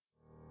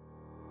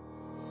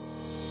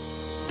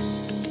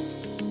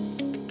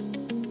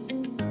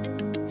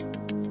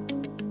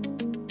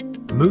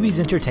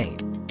Movies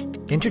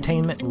entertain.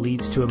 Entertainment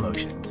leads to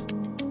emotions.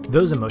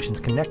 Those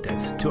emotions connect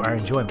us to our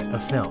enjoyment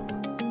of film.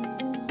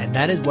 And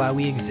that is why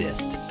we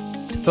exist,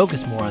 to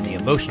focus more on the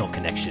emotional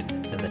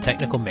connection than the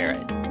technical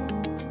merit.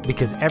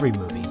 Because every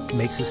movie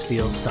makes us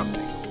feel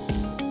something.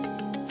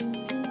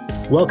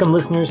 Welcome,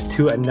 listeners,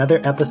 to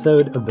another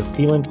episode of the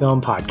Feelin'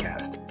 Film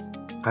Podcast.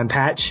 I'm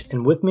Patch,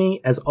 and with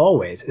me, as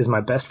always, is my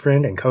best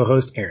friend and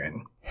co-host,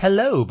 Aaron.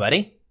 Hello,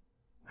 buddy.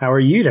 How are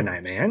you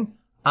tonight, man?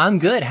 I'm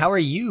good. How are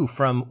you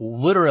from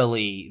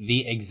literally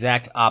the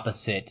exact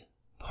opposite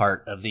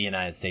part of the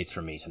United States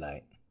from me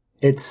tonight?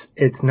 It's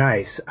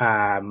nice.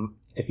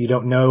 If you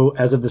don't know,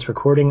 as of this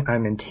recording,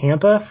 I'm in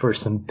Tampa for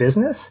some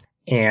business,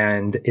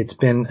 and it's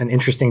been an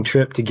interesting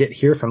trip to get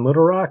here from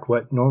Little Rock.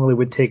 What normally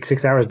would take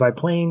 6 hours by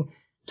plane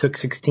took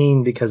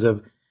 16 because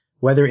of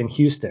weather in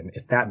Houston,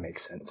 if that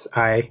makes sense.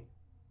 I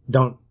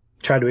don't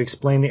try to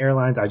explain the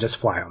airlines. I just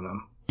fly on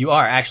them. You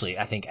are actually,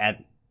 I think,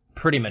 at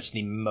pretty much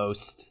the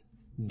most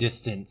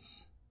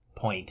distance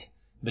point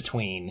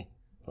between,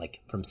 like,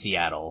 from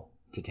Seattle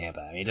to Tampa.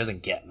 I mean, it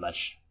doesn't get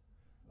much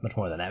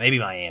more than that. Maybe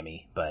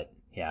Miami, but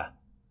yeah.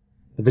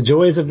 The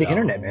joys of the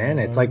internet, man.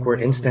 It's like we're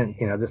instant,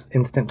 this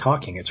instant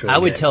talking. It's really I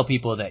would good. tell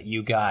people that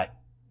you got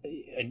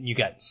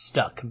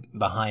stuck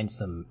behind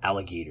some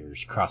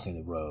alligators crossing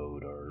the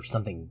road or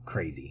something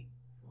crazy.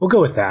 We'll go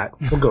with that.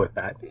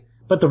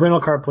 But the rental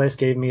car place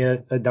gave me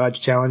a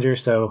Dodge Challenger,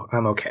 so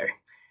I'm okay.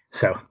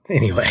 So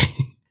anyway,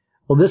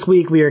 well, this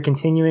week we are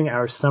continuing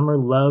our summer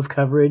love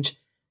coverage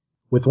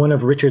with one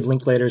of Richard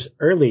Linklater's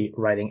early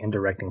writing and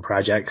directing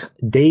projects,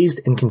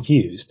 Dazed and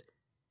Confused.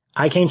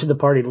 I came to the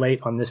party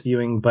late on this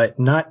viewing, but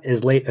not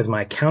as late as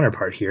my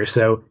counterpart here,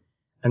 so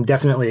I'm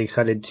definitely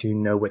excited to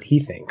know what he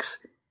thinks.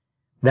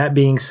 That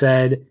being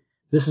said,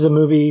 this is a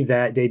movie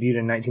that debuted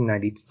in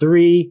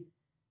 1993.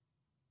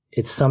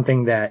 It's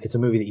a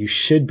movie that you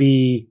should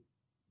be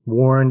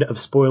warned of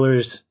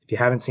spoilers. If you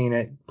haven't seen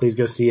it, please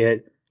go see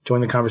it.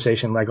 Join the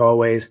conversation like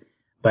always.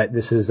 But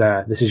this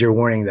is your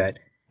warning that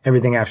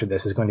everything after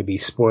this is going to be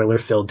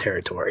spoiler-filled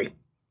territory.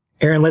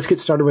 Aaron, let's get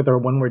started with our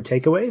one-word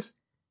takeaways.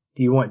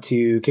 Do you want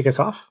to kick us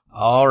off?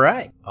 All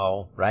right.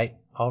 Okay.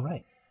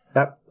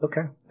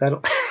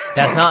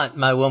 That's not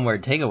my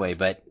one-word takeaway,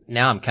 but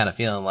now I'm kind of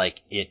feeling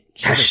like it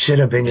should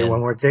have been your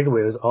one-word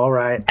takeaway. It was all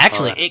right.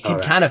 Actually, it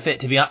can kind of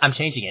fit, to be honest. I'm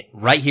changing it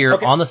right here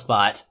on the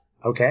spot.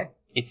 Okay.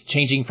 It's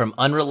changing from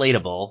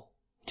unrelatable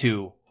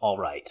to all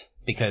right,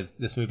 because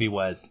this movie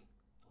was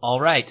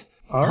all right.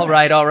 All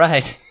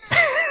right.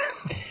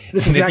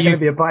 This is not going to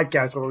be a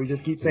podcast where we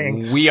just keep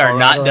saying we are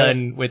not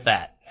done with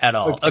that at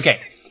all. Okay.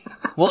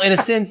 Well, in a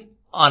sense,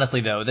 honestly,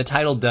 though, the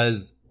title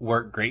does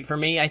work great for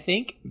me, I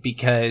think,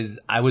 because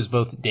I was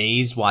both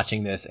dazed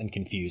watching this and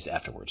confused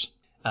afterwards.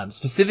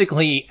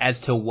 Specifically as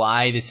to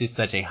why this is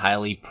such a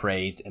highly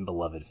praised and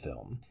beloved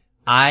film.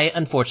 I,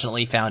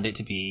 unfortunately, found it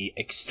to be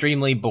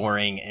extremely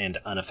boring and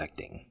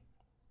unaffecting.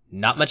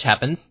 Not much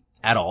happens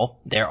at all.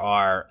 There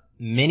are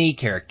many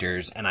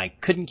characters, and I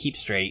couldn't keep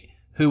straight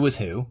who was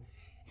who.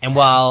 And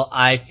while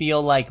I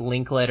feel like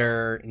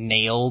Linklater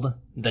nailed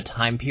the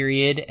time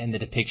period and the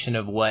depiction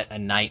of what a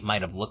night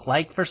might have looked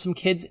like for some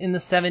kids in the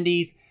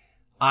 70s,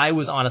 I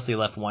was honestly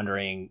left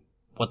wondering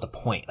what the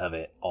point of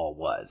it all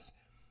was.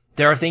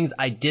 There are things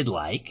I did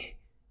like,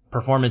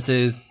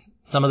 performances,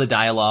 some of the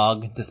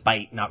dialogue,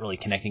 despite not really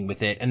connecting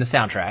with it, and the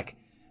soundtrack.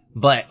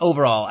 But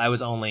overall, I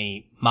was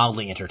only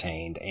mildly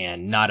entertained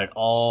and not at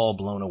all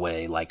blown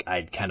away like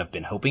I'd kind of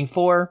been hoping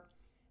for.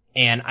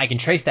 And I can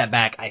trace that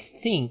back, I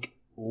think,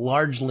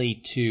 largely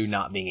to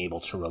not being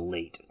able to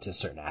relate to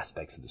certain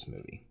aspects of this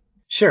movie.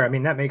 Sure. I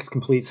mean, that makes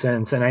complete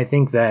sense. And I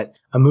think that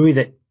a movie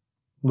that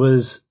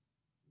was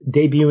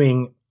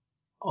debuting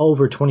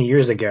over 20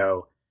 years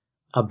ago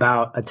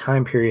about a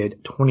time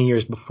period 20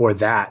 years before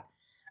that,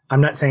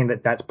 I'm not saying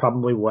that that's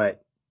probably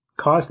what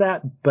caused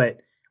that, but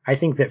I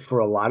think that for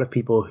a lot of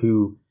people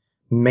who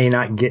may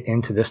not get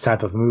into this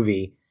type of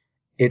movie,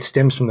 it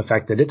stems from the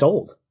fact that it's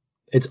old.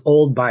 It's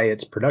old by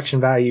its production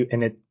value,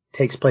 and it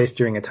takes place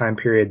during a time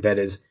period that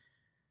is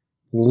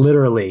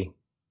literally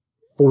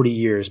 40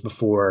 years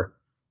before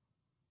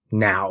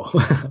now,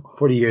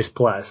 40 years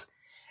plus.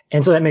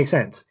 And so that makes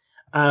sense.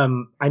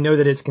 I know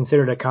that it's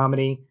considered a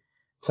comedy,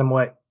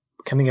 somewhat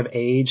coming of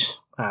age.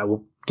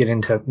 We'll get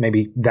into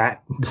maybe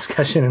that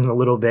discussion in a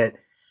little bit.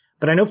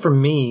 But I know for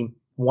me,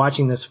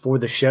 watching this for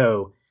the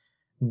show,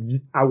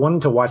 I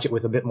wanted to watch it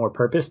with a bit more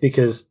purpose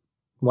because,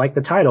 like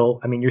the title,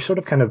 I mean, you're sort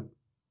of kind of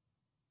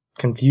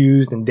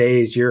confused and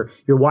dazed. You're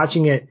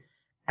watching it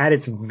at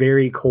its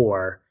very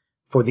core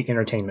for the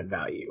entertainment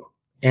value.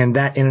 And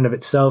that in and of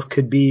itself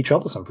could be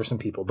troublesome for some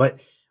people. But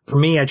for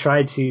me, I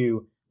tried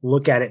to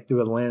look at it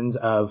through a lens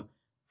of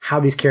how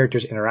these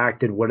characters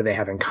interacted. What do they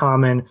have in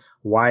common?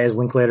 Why is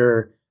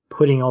Linklater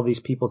putting all these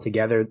people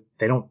together?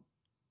 They don't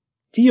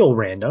feel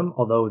random,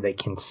 although they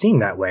can seem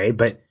that way.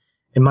 But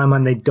in my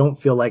mind, they don't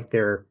feel like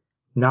they're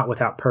not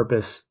without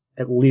purpose,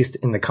 at least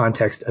in the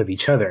context of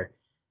each other.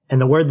 And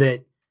the word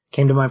that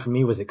came to mind for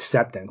me was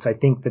acceptance. I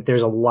think that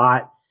there's a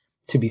lot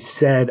to be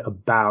said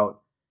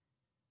about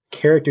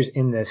characters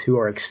in this who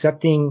are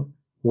accepting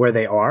where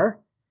they are,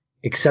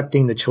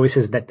 accepting the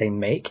choices that they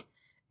make,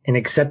 and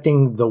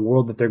accepting the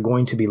world that they're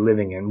going to be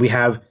living in. We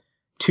have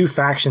two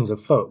factions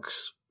of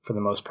folks for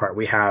the most part.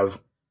 We have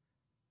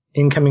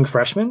incoming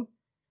freshmen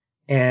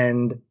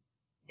and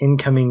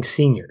incoming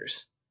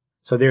seniors.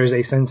 So there's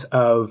a sense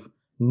of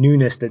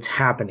newness that's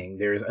happening.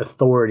 There's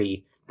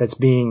authority that's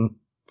being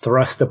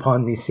thrust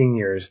upon these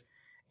seniors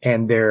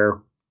and their,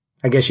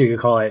 I guess you could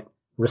call it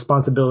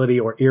responsibility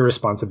or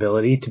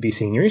irresponsibility to be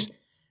seniors.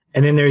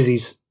 And then there's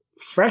these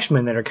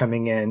freshmen that are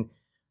coming in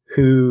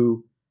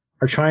who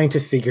are trying to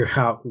figure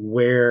out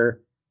where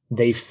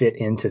they fit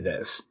into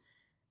this.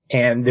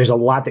 And there's a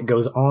lot that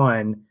goes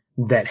on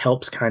that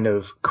helps kind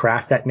of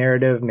craft that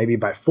narrative, maybe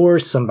by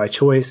force, some by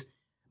choice.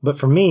 But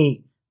for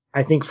me,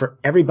 I think for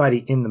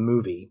everybody in the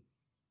movie,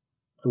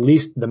 at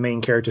least the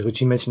main characters,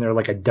 which you mentioned, there are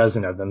like a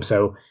dozen of them.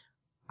 So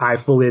I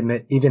fully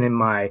admit, even in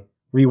my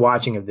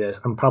rewatching of this,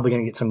 I'm probably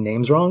going to get some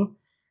names wrong.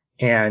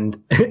 And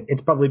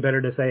it's probably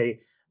better to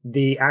say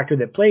the actor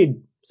that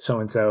played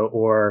so-and-so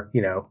or,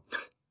 you know,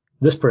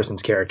 this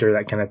person's character,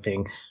 that kind of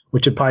thing,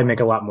 which would probably make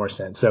a lot more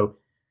sense. So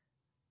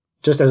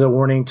just as a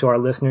warning to our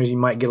listeners, you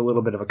might get a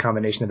little bit of a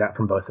combination of that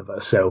from both of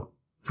us. So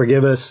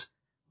forgive us.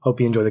 Hope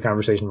you enjoy the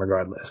conversation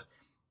regardless.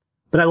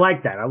 But I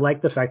like that. I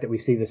like the fact that we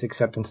see this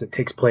acceptance that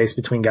takes place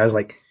between guys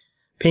like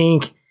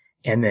Pink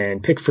and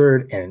then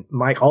Pickford and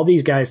Mike, all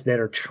these guys that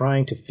are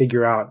trying to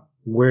figure out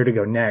where to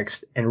go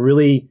next and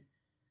really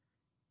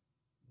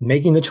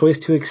making the choice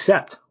to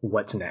accept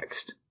what's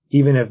next,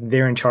 even if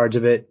they're in charge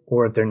of it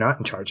or if they're not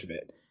in charge of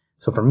it.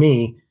 So for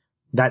me,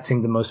 that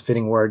seemed the most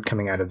fitting word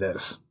coming out of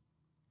this.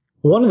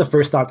 One of the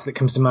first thoughts that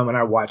comes to mind when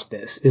I watch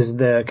this is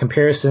the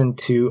comparison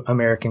to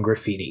American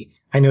Graffiti.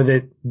 I know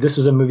that this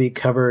was a movie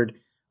covered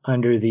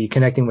under the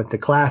Connecting with the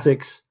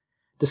Classics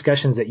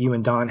discussions that you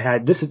and Don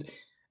had. This is,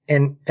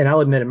 and I'll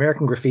admit,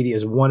 American Graffiti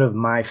is one of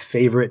my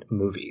favorite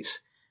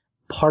movies.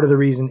 Part of the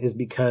reason is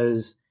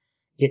because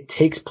it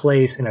takes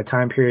place in a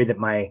time period that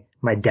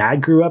my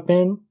dad grew up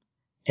in,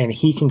 and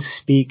he can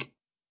speak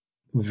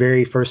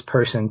very first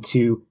person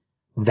to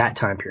that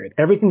time period.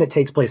 Everything that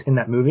takes place in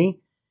that movie,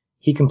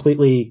 he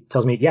completely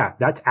tells me, yeah,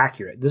 that's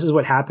accurate. This is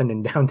what happened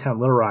in downtown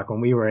Little Rock when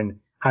we were in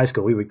high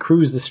school. We would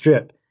cruise the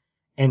strip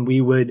and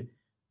we would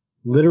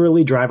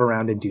literally drive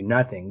around and do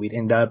nothing. We'd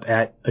end up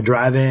at a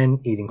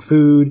drive-in eating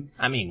food.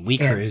 I mean, we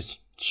cruised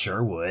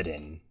Sherwood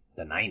in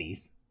the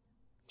 90s.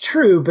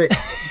 True, but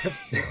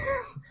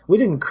we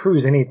didn't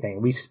cruise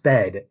anything. We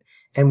sped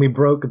and we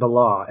broke the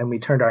law and we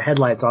turned our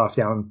headlights off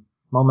down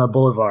Malma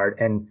Boulevard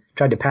and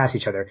tried to pass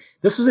each other.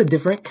 This was a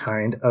different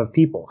kind of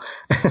people.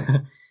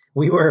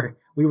 We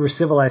were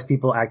civilized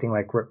people acting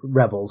like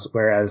rebels,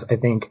 whereas I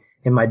think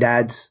in my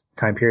dad's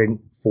time period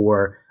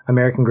for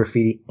American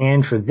Graffiti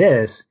and for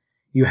this,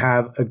 you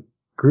have a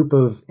group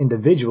of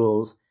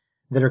individuals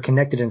that are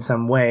connected in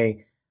some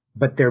way,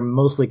 but they're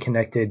mostly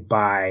connected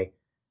by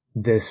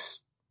this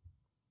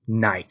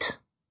night.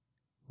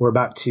 We're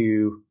about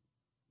to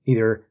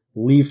either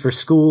leave for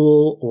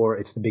school or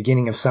it's the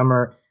beginning of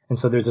summer. And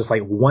so there's this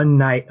like one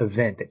night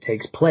event that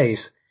takes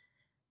place.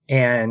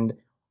 And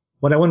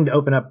what I wanted to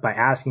open up by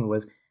asking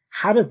was,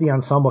 how does the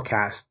ensemble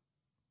cast,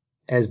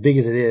 as big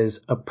as it is,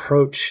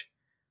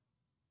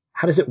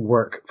 how does it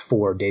work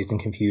for Dazed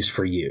and Confused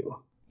for you?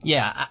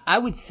 Yeah, I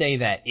would say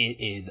that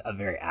it is a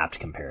very apt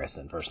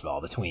comparison, first of all,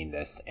 between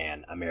this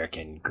and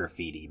American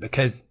Graffiti,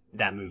 because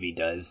that movie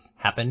does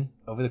happen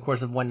over the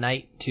course of one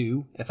night,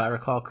 too, if I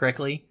recall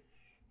correctly.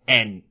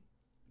 And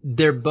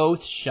they're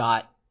both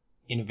shot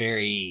in a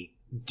very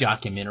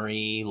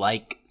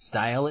documentary-like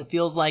style, it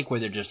feels like, where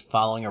they're just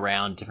following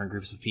around different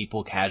groups of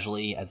people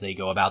casually as they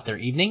go about their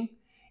evening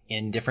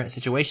in different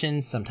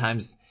situations,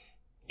 sometimes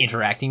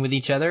interacting with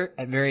each other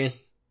at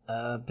various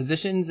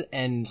positions,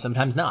 and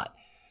sometimes not.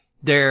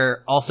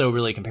 They're also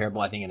really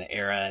comparable, I think, in the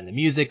era and the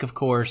music, of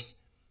course.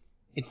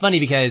 It's funny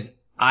because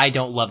I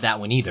don't love that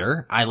one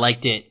either. I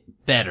liked it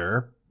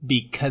better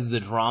because the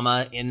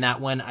drama in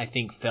that one, I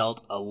think,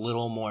 felt a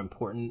little more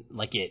important,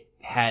 like it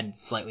had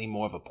slightly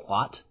more of a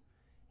plot.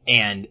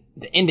 And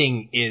the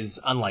ending is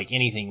unlike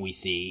anything we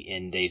see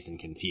in Dazed and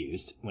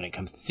Confused when it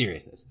comes to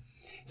seriousness.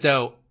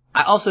 So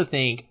I also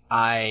think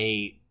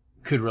I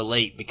could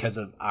relate because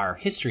of our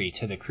history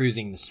to the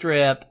cruising the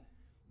strip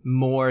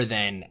more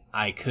than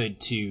I could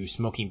to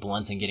smoking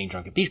blunts and getting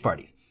drunk at beach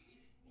parties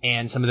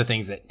and some of the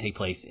things that take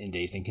place in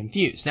Dazed and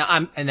Confused.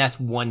 Now, and that's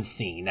one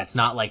scene. That's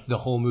not like the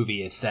whole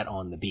movie is set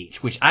on the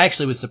beach, which I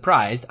actually was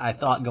surprised. I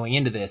thought going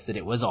into this that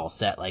it was all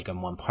set like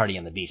on one party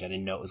on the beach. I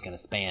didn't know it was going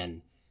to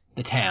span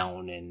the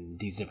town and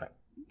these different,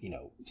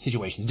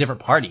 situations,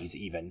 different parties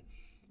even.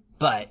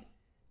 But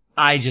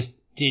I just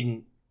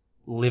didn't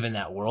live in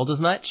that world as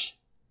much.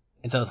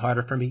 And so it's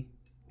harder for me.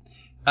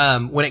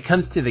 When it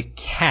comes to the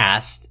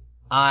cast,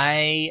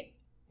 I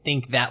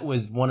think that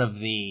was one of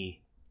the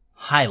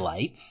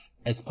highlights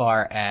as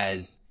far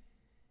as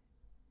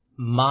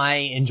my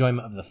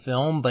enjoyment of the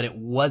film, but it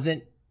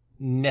wasn't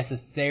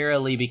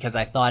necessarily because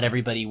I thought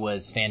everybody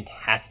was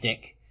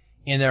fantastic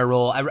in their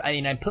role.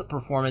 I put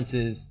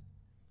performances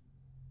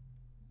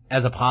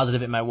as a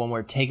positive in my one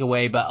word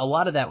takeaway, but a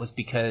lot of that was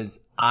because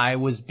I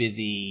was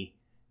busy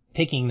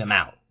picking them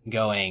out,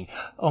 going,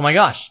 oh my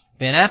gosh,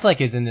 Ben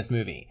Affleck is in this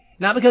movie.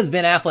 Not because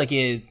Ben Affleck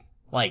is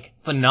like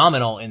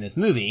phenomenal in this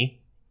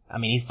movie. I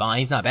mean, he's fine.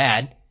 He's not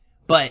bad,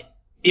 but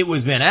it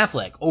was Ben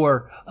Affleck.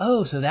 Or,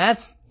 oh, so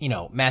that's,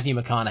 Matthew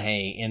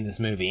McConaughey in this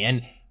movie.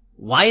 And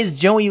why is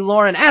Joey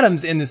Lauren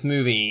Adams in this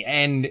movie?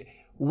 And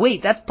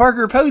wait, that's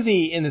Parker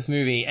Posey in this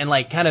movie. And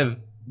like kind of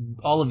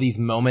all of these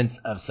moments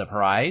of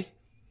surprise.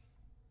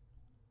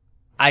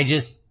 I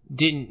just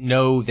didn't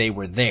know they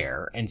were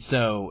there. And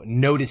so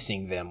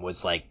noticing them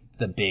was like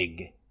the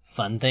big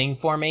fun thing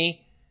for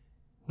me.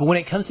 But when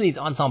it comes to these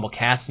ensemble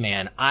casts,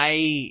 man,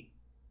 I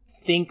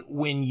think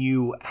when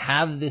you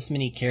have this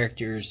many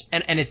characters,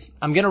 and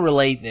I'm going to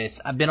relate this.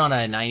 I've been on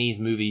a 90s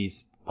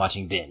movies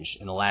watching binge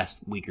in the last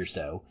week or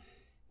so.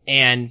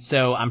 And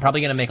so I'm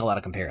probably going to make a lot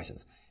of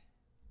comparisons.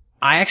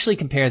 I actually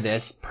compare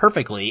this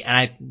perfectly, and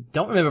I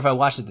don't remember if I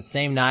watched it the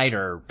same night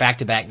or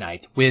back-to-back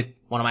nights, with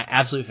one of my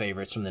absolute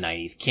favorites from the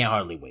 90s, Can't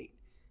Hardly Wait.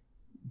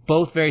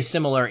 Both very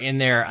similar in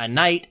there, a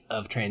night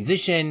of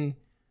transition,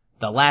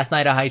 the last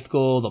night of high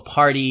school, the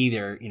party,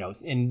 they're,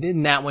 and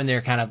in that one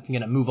they're kind of going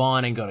to move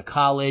on and go to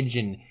college,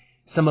 and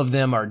some of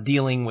them are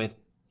dealing with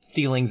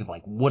feelings of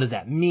like, what does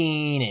that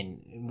mean,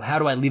 and how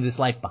do I leave this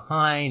life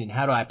behind, and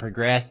how do I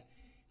progress?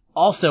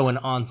 Also an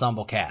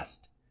ensemble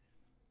cast.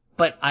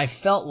 But I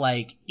felt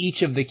like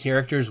each of the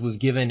characters was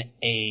given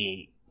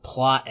a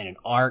plot and an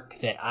arc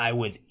that I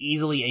was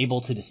easily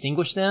able to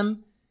distinguish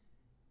them,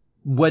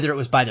 whether it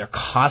was by their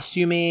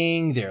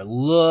costuming, their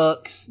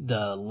looks,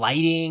 the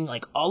lighting,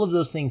 like all of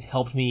those things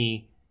helped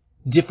me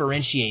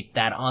differentiate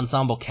that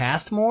ensemble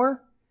cast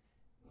more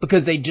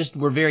because they just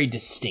were very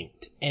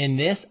distinct. And in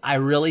this, I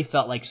really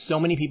felt like so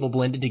many people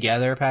blended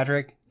together,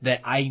 Patrick,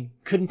 that I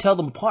couldn't tell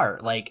them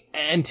apart, like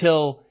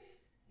until,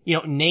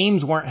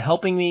 names weren't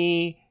helping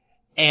me.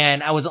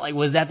 And I wasn't like,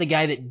 was that the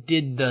guy that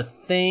did the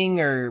thing,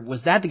 or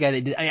was that the guy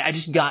that did? I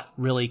just got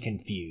really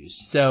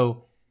confused.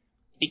 So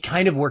it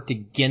kind of worked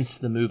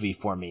against the movie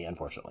for me,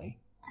 unfortunately.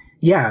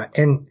 Yeah,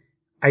 and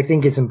I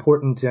think it's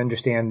important to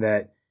understand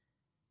that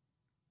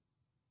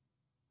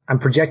I'm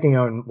projecting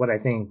on what I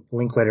think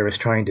Linklater is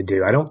trying to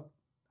do.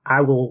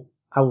 I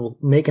will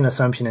make an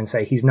assumption and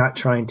say he's not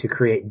trying to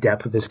create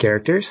depth with his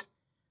characters.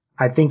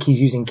 I think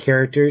he's using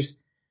characters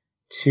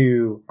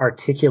to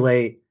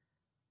articulate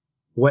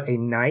what a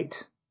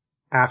night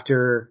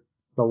after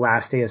the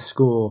last day of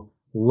school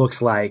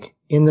looks like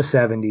in the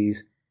 70s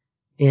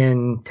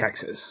in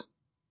Texas,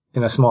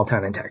 in a small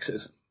town in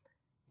Texas.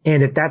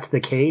 And if that's the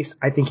case,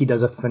 I think he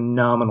does a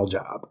phenomenal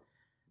job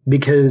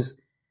because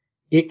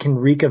it can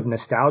reek of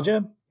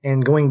nostalgia.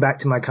 And going back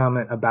to my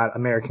comment about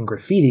American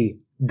Graffiti,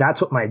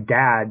 that's what my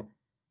dad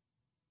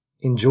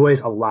enjoys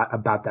a lot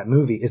about that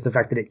movie, is the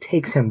fact that it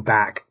takes him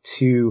back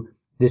to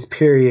this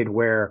period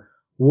where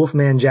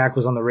Wolfman Jack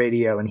was on the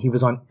radio and he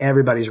was on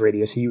everybody's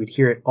radio, so you would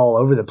hear it all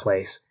over the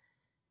place.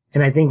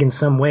 And I think in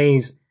some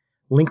ways,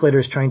 Linklater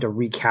is trying to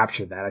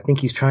recapture that. I think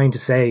he's trying to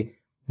say,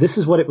 this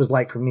is what it was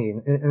like for me.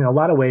 In a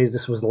lot of ways,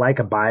 this was like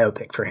a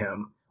biopic for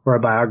him, or a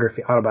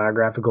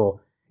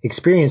autobiographical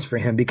experience for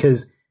him,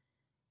 because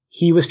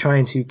he was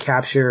trying to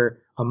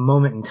capture a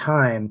moment in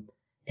time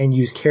and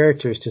use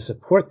characters to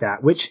support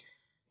that, which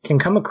can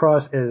come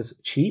across as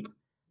cheap,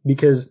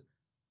 because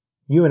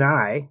you and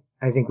I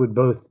think would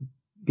both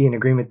be in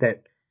agreement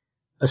that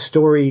a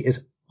story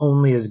is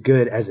only as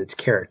good as its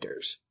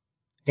characters.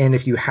 And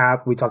if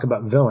we talk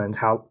about villains,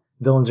 how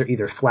villains are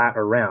either flat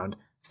or round.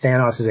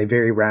 Thanos is a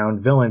very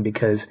round villain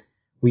because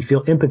we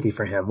feel empathy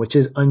for him, which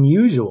is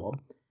unusual.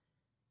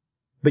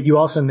 But you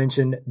also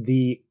mentioned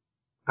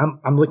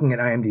I'm looking at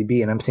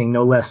IMDb and I'm seeing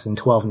no less than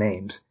 12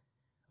 names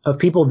of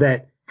people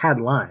that had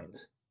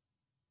lines,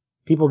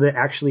 people that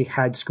actually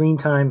had screen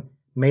time,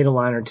 made a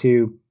line or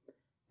two.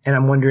 And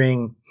I'm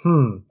wondering,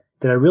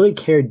 did I really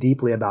care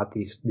deeply about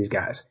these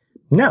guys?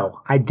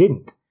 No, I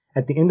didn't.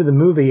 At the end of the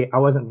movie, I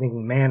wasn't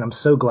thinking, man, I'm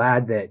so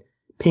glad that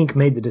Pink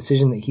made the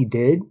decision that he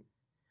did.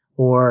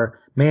 Or,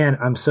 man,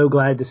 I'm so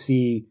glad to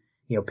see,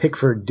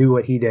 Pickford do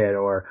what he did,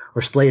 or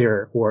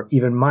Slater, or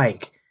even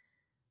Mike.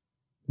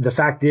 The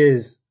fact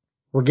is,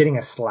 we're getting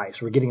a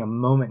slice. We're getting a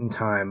moment in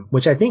time,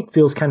 which I think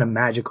feels kind of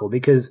magical,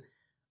 because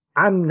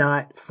I'm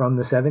not from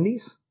the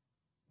 70s.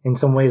 In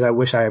some ways, I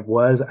wish I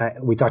was.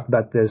 We talked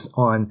about this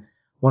on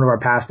one of our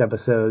past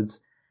episodes,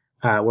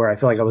 where I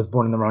feel like I was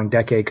born in the wrong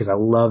decade because I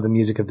love the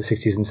music of the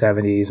 60s and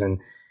 70s. And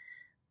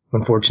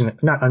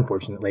not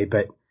unfortunately,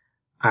 but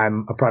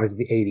I'm a product of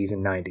the 80s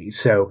and 90s.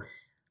 So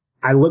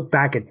I look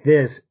back at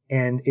this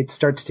and it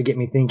starts to get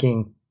me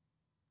thinking,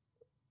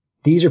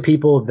 these are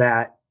people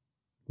that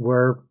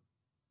were,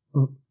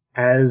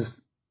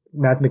 as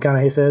Matthew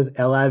McConaughey says,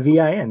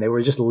 LIVIN. They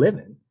were just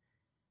living.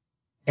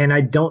 And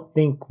I don't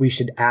think we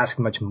should ask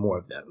much more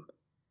of them,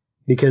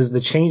 because the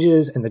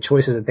changes and the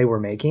choices that they were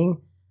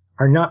making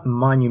are not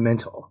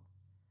monumental.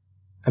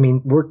 I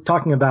mean, we're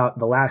talking about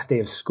the last day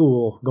of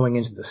school going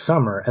into the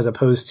summer, as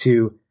opposed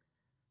to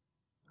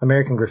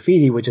American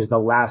Graffiti, which is the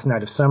last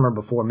night of summer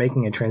before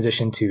making a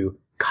transition to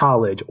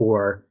college,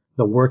 or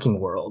the working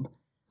world.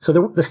 So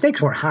the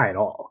stakes weren't high at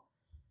all.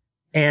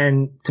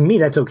 And to me,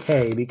 that's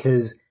okay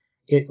because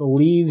it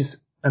leaves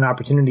an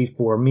opportunity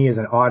for me as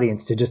an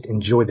audience to just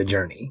enjoy the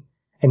journey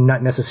and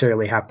not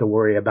necessarily have to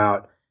worry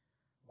about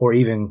or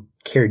even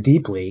care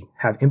deeply,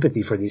 have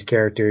empathy for these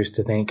characters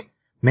to think,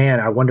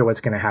 man, I wonder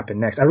what's going to happen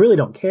next. I really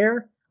don't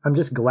care. I'm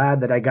just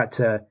glad that I got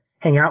to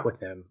hang out with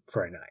them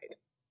for a night.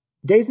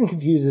 Dazed and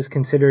Confused is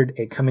considered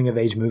a coming of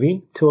age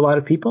movie to a lot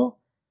of people.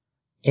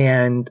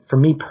 And for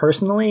me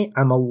personally,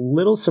 I'm a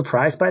little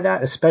surprised by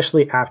that,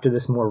 especially after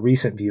this more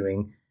recent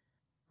viewing.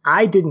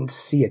 I didn't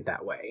see it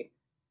that way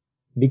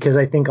because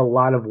I think a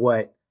lot of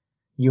what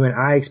you and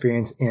I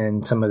experience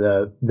in some of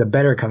the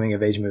better coming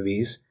of age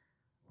movies,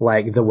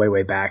 like The Way,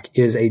 Way Back,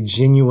 is a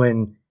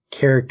genuine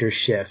character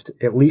shift,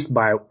 at least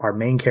by our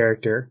main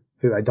character,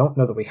 who I don't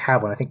know that we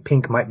have one. I think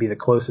Pink might be the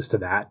closest to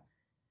that.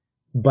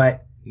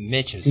 But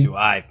Mitch is who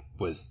I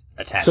was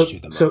attached to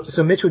the most.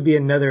 So Mitch would be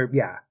another,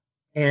 yeah.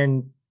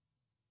 And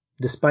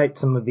despite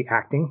some of the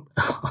acting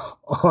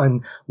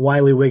on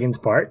Wiley Wiggins'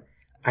 part,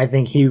 I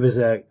think he was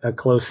a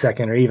close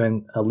second or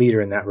even a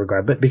leader in that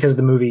regard. But because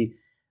the movie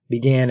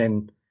began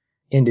and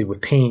ended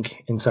with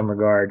Pink in some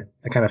regard,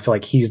 I kind of feel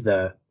like he's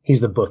the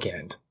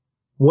bookend.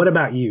 What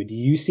about you? Do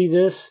you see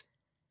this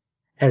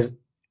as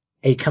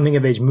a coming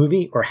of age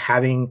movie or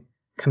having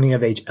coming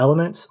of age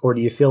elements, or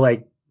do you feel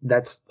like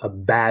that's a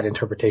bad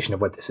interpretation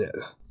of what this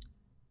is?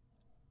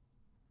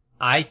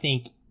 I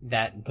think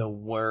that the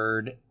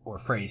word or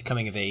phrase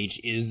coming of age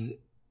is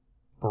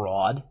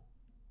broad,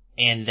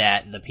 and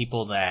that the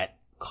people that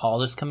call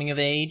this coming of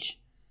age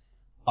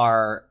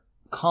are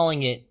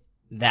calling it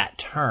that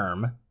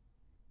term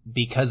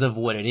because of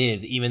what it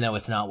is, even though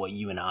it's not what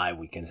you and I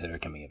would consider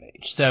coming of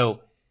age.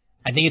 So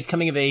I think it's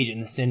coming of age in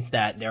the sense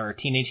that there are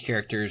teenage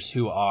characters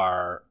who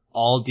are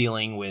all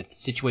dealing with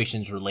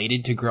situations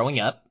related to growing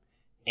up,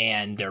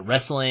 and they're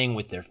wrestling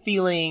with their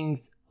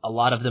feelings, a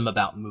lot of them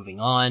about moving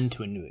on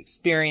to a new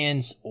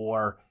experience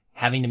or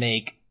having to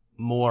make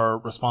more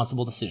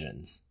responsible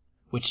decisions,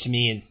 which to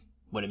me is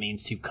what it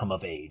means to come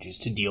of age, is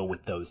to deal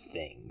with those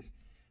things.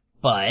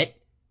 But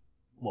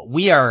what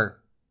we are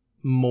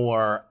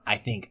more, I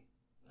think,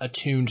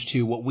 attuned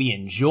to, what we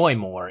enjoy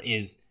more,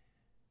 is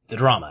the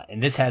drama.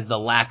 And this has the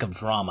lack of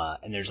drama,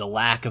 and there's a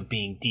lack of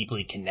being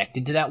deeply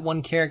connected to that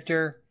one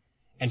character.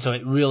 And so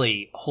it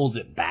really holds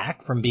it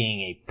back from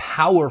being a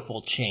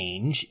powerful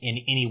change in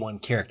any one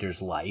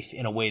character's life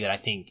in a way that I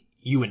think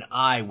you and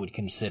I would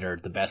consider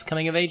the best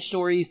coming of age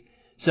stories.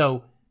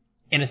 So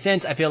in a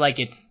sense, I feel like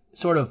it's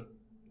sort of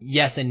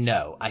yes and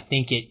no. I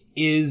think it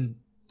is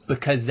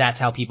because that's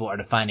how people are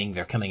defining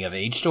their coming of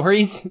age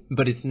stories,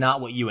 but it's not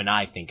what you and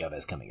I think of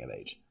as coming of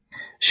age.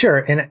 Sure.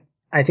 And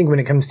I think when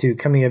it comes to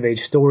coming of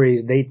age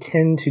stories, they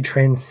tend to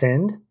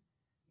transcend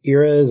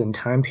eras and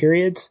time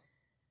periods.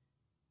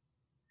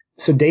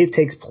 So Dazed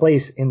takes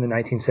place in the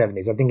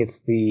 1970s. I think it's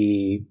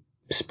the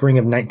spring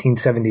of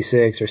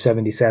 1976 or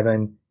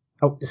 77.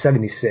 Oh,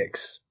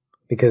 76,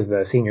 because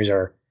the seniors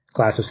are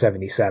class of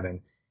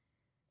 77.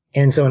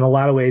 And so in a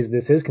lot of ways,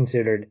 this is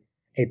considered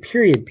a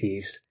period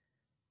piece.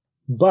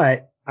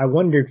 But I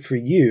wondered for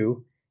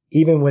you,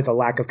 even with a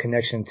lack of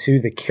connection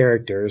to the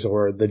characters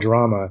or the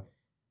drama,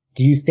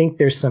 do you think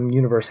there's some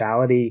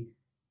universality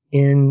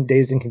in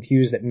Dazed and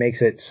Confused that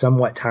makes it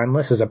somewhat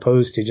timeless, as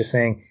opposed to just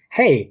saying,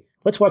 hey,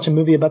 let's watch a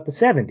movie about the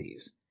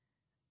 70s,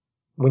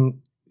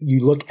 when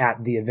you look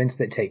at the events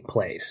that take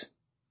place?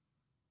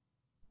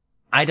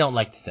 I don't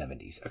like the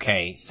 70s.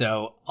 Okay,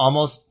 so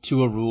almost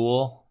to a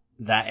rule,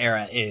 that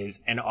era is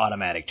an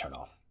automatic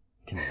turnoff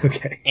to me.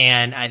 Okay.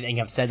 And I think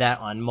I've said that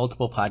on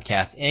multiple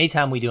podcasts.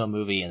 Anytime we do a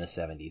movie in the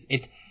 70s,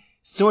 it's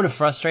sort of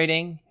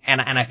frustrating,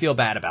 and I feel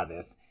bad about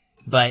this,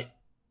 but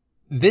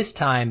this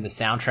time the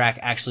soundtrack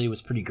actually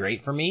was pretty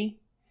great for me.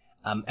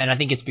 And I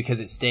think it's because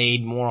it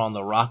stayed more on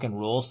the rock and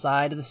roll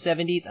side of the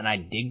 70s, and I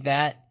dig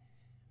that.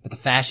 But the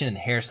fashion and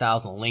the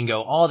hairstyles and the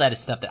lingo, all that is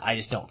stuff that I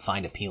just don't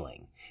find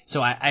appealing.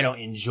 So I don't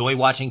enjoy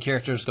watching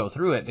characters go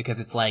through it because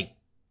it's like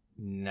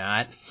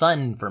not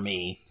fun for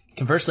me.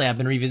 Conversely, I've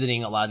been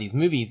revisiting a lot of these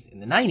movies in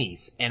the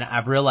 90s, and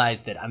I've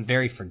realized that I'm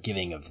very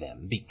forgiving of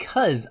them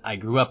because I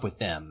grew up with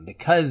them,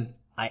 because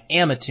I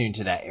am attuned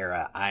to that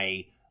era.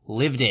 I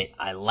lived it.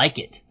 I like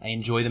it. I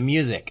enjoy the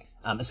music.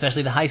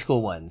 Especially the high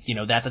school ones. You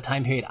know, that's a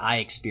time period I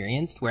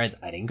experienced, whereas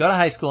I didn't go to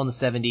high school in the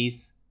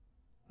 70s,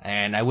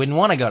 and I wouldn't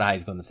want to go to high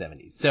school in the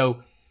 70s.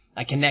 So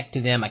I connect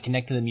to them. I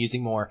connect to the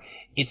music more.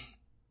 It's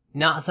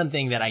not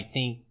something that I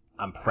think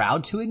I'm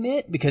proud to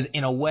admit, because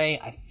in a way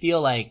I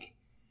feel like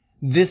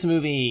this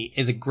movie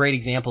is a great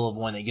example of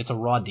one that gets a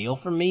raw deal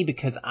from me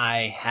because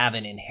I have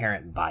an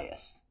inherent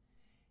bias.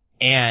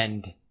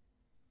 And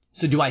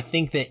so do I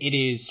think that it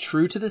is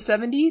true to the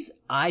 70s?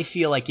 I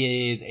feel like it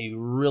is a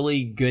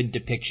really good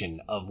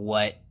depiction of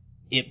what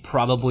it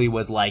probably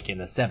was like in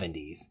the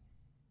 70s.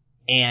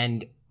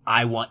 And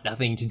I want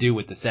nothing to do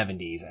with the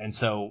 70s. And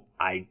so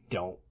I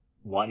don't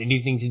want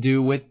anything to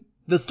do with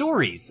the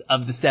stories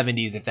of the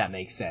 70s, if that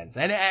makes sense.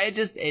 And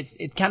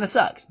it kind of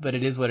sucks, but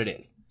it is what it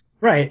is.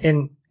 Right.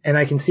 And And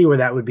I can see where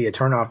that would be a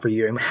turnoff for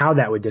you and how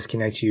that would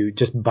disconnect you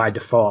just by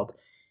default.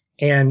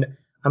 And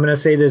I'm going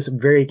to say this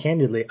very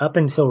candidly. Up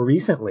until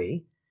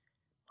recently,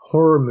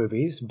 horror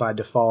movies by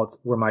default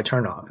were my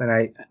turnoff. And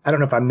I don't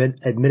know if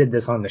I admitted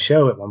this on the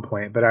show at one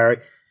point, but I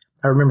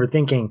remember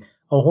thinking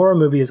a horror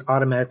movie is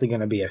automatically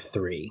going to be a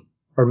 3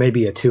 or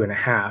maybe a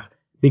 2.5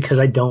 because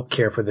I don't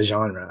care for the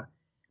genre.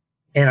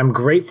 And I'm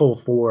grateful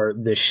for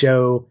the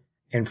show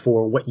and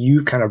for what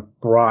you've kind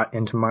of brought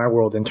into my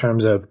world in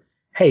terms of,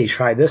 hey,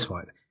 try this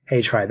one.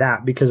 Hey, try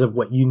that, because of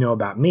what you know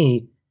about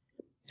me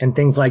and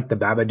things like The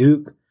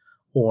Babadook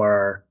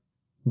or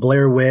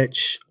Blair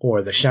Witch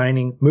or The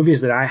Shining,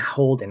 movies that I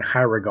hold in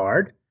high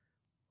regard.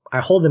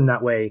 I hold them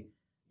that way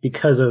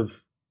because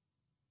of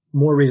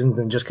more reasons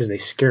than just because they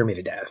scare me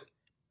to death.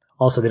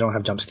 Also, they don't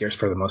have jump scares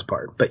for the most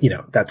part, but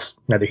that's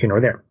neither here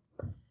nor there.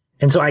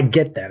 And so I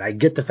get that. I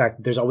get the fact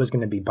that there's always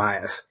going to be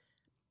bias.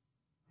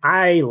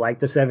 I like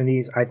the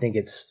 70s. I think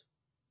it's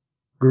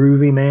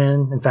groovy,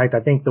 man. In fact, I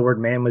think the word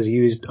man was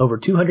used over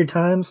 200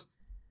 times,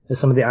 as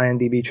some of the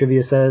IMDb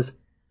trivia says,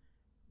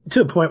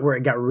 to a point where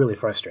it got really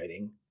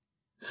frustrating.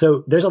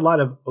 So there's a lot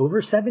of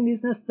over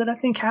 70s-ness that I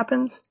think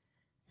happens.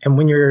 And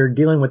when you're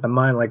dealing with a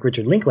mind like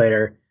Richard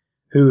Linklater,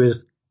 who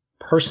is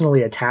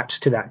personally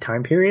attached to that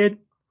time period,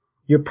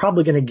 you're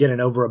probably going to get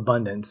an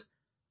overabundance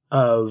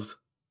of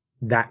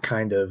that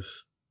kind of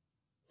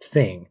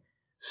thing.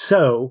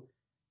 So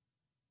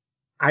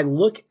I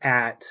look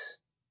at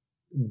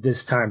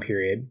this time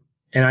period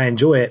and I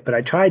enjoy it, but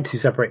I tried to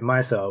separate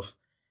myself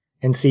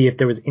and see if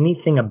there was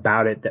anything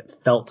about it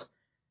that felt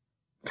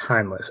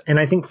timeless. And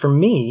I think for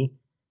me,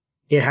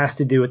 it has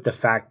to do with the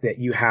fact that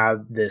you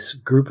have this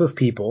group of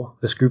people,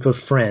 this group of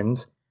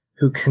friends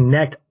who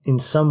connect in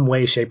some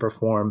way, shape, or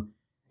form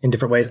in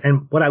different ways.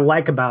 And what I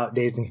like about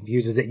Dazed and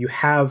Confused is that you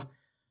have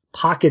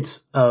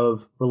pockets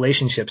of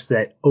relationships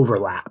that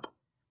overlap.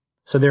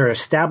 So there are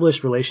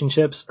established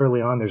relationships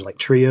early on. There's like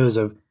trios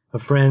of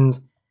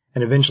friends,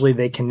 and eventually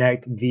they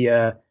connect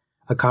via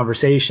a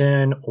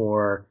conversation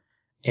or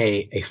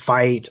a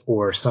fight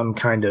or some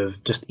kind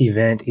of just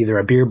event, either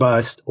a beer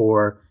bust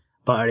or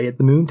Party at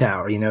the Moon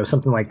Tower,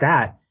 something like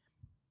that.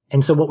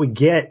 And so what we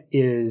get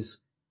is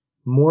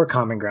more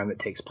common ground that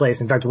takes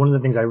place. In fact, one of the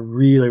things I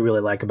really,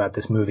 really like about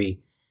this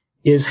movie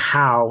is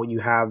how you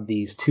have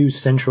these two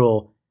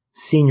central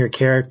senior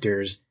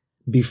characters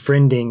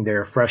befriending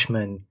their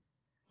freshman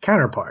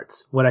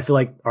counterparts, what I feel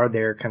like are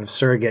their kind of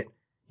surrogate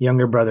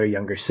younger brother,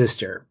 younger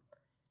sister.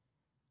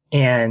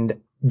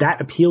 And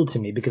that appealed to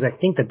me because I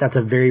think that that's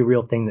a very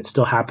real thing that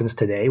still happens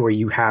today, where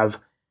you have,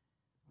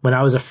 when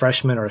I was a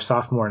freshman or a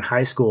sophomore in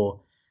high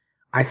school,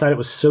 I thought it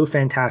was so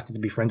fantastic to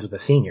be friends with a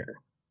senior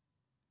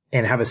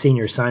and have a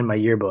senior sign my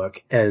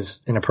yearbook,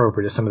 as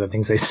inappropriate as some of the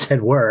things they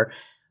said were.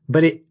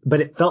 But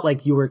it felt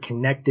like you were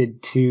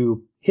connected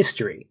to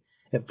history.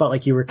 It felt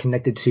like you were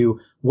connected to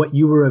what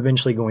you were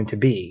eventually going to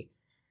be.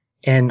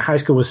 And high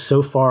school was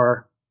so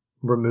far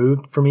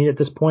removed for me at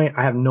this point.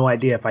 I have no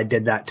idea if I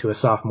did that to a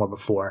sophomore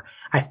before.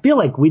 I feel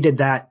like we did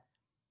that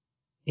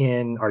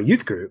in our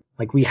youth group.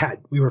 Like we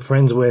were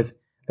friends with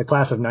the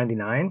class of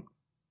 99.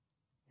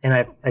 And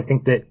I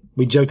think that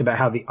we joked about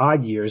how the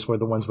odd years were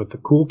the ones with the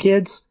cool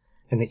kids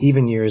and the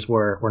even years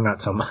were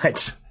not so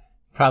much.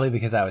 Probably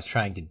because I was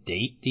trying to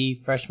date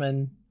the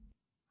freshmen.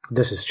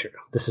 This is true.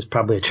 This is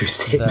probably a true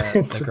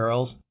statement. The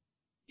girls.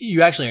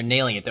 You actually are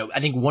nailing it, though.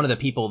 I think one of the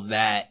people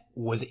that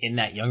was in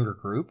that younger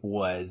group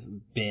was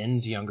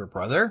Ben's younger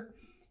brother.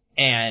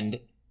 And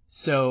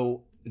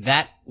so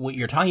that, what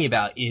you're talking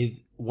about,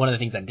 is one of the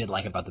things I did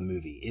like about the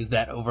movie, is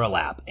that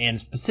overlap.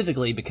 And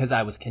specifically because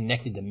I was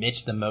connected to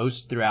Mitch the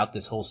most throughout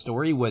this whole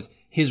story was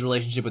his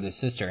relationship with his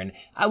sister. And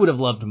I would have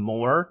loved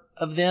more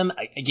of them.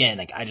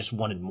 I just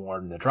wanted more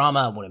in the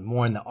drama. I wanted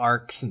more in the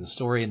arcs and the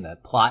story and the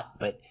plot.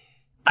 But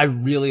I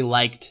really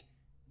liked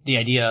the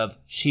idea of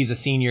she's a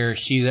senior,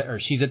 she's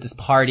at this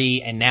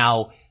party, and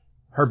now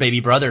her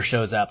baby brother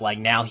shows up. Like,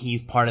 now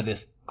he's part of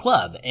this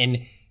club.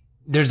 And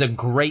there's a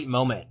great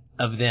moment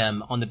of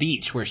them on the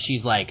beach where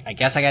she's like, I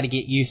guess I got to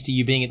get used to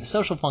you being at the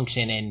social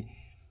function, and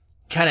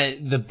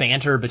kind of the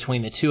banter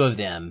between the two of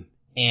them.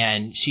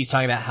 And she's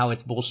talking about how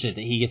it's bullshit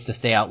that he gets to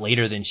stay out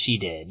later than she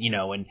did,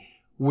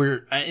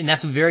 and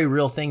that's a very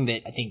real thing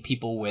that I think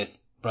people with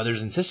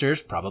brothers and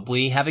sisters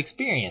probably have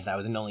experienced. I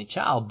was an only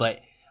child, but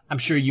I'm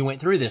sure you went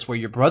through this where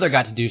your brother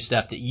got to do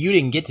stuff that you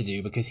didn't get to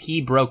do because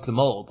he broke the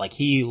mold. Like,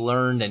 he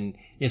learned, and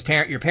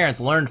your parents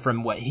learned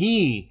from what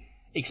he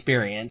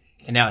experienced.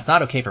 And now it's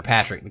not okay for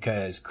Patrick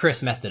because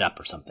Chris messed it up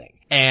or something.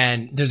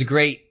 And there's a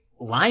great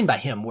line by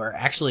him where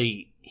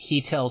actually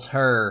he tells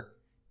her,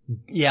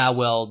 yeah,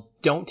 well,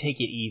 don't take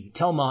it easy.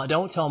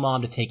 Don't tell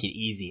mom to take it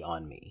easy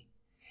on me.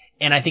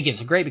 And I think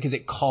it's great because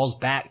it calls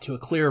back to a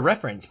clear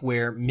reference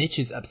where Mitch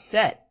is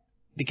upset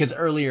because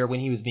earlier when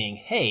he was being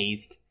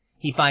hazed,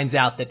 he finds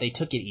out that they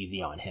took it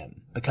easy on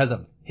him because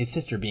of his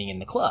sister being in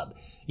the club,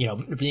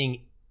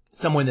 being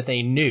someone that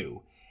they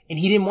knew. And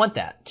he didn't want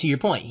that. To your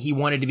point, he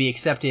wanted to be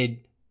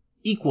accepted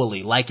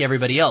equally like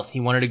everybody else.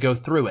 He wanted to go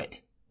through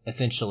it,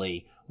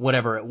 essentially,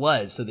 whatever it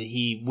was so that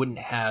he wouldn't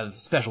have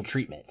special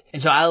treatment.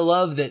 And so I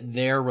love that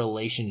their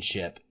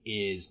relationship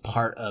is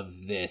part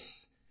of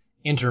this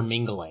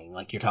intermingling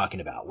like you're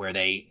talking about, where and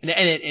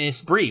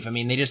it's brief. I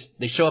mean,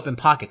 they show up in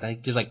pockets. I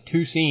think there's like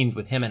 2 scenes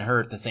with him and her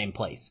at the same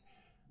place,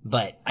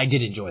 but I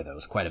did enjoy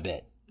those quite a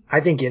bit. I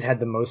think it had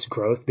the most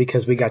growth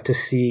because we got to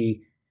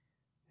see,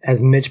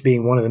 as Mitch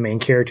being one of the main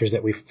characters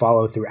that we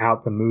follow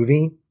throughout the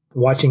movie,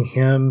 watching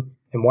him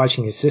and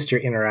watching his sister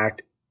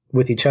interact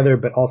with each other,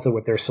 but also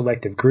with their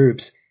selective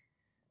groups,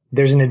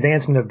 there's an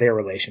advancement of their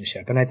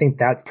relationship. And I think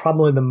that's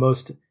probably the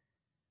most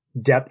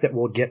depth that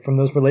we'll get from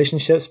those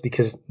relationships,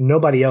 because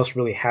nobody else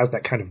really has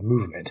that kind of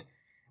movement.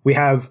 We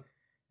have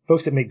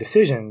folks that make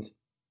decisions,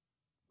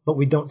 but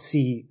we don't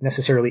see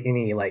necessarily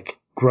any like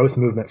growth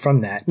movement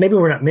from that. Maybe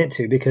we're not meant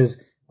to,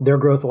 because their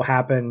growth will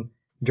happen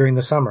during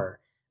the summer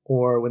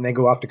or when they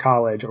go off to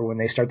college or when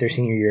they start their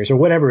senior years or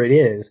whatever it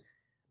is.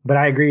 But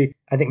I agree.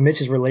 I think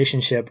Mitch's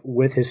relationship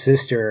with his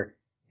sister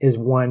is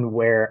one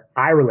where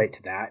I relate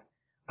to that.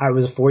 I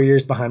was 4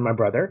 years behind my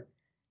brother,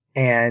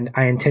 and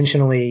I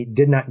intentionally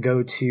did not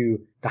go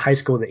to the high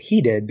school that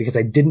he did because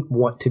I didn't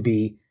want to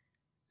be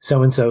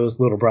so-and-so's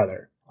little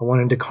brother. I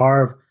wanted to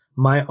carve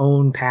my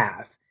own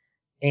path.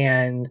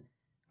 And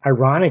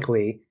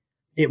ironically,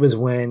 it was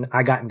when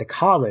I got into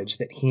college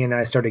that he and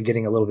I started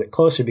getting a little bit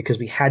closer because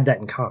we had that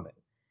in common.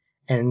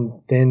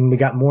 And then we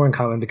got more in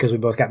common because we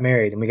both got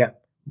married, and we got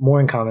more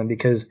in common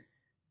because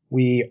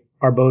we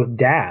are both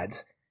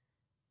dads.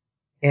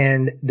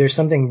 And there's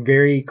something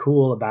very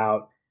cool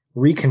about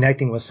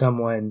reconnecting with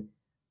someone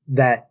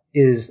that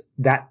is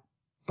that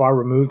far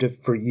removed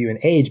for you in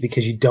age,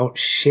 because you don't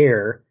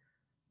share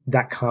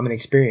that common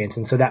experience.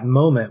 And so that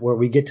moment where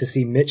we get to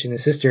see Mitch and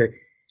his sister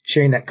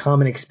sharing that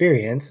common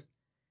experience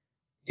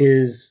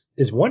is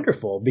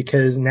wonderful,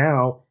 because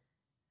now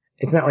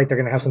it's not like they're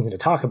going to have something to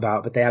talk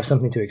about, but they have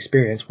something to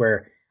experience,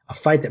 where a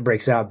fight that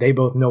breaks out, they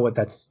both know what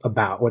that's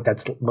about,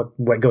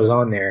 what goes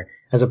on there,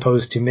 as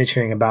opposed to Mitch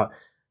hearing about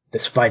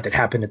this fight that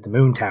happened at the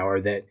Moon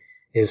Tower that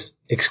is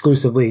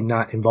exclusively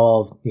not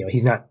involved. You know,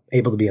 he's not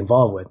able to be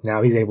involved with.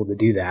 Now he's able to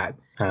do that.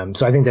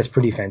 So I think that's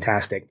pretty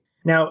fantastic.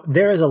 Now,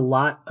 there is a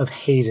lot of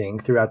hazing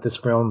throughout this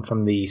film,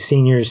 from the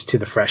seniors to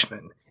the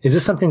freshmen. Is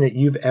this something that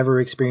you've ever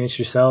experienced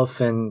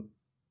yourself? And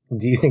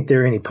do you think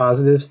there are any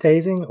positives to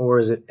hazing, or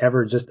is it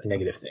ever just a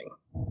negative thing?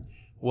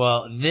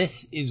 Well,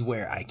 this is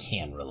where I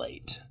can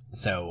relate.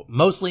 So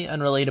mostly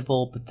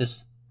unrelatable, but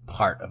this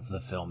part of the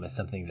film is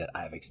something that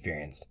I've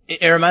experienced.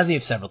 It reminds me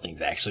of several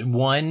things, actually.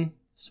 One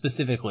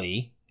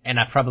specifically, and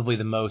probably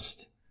the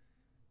most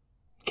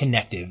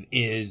connective,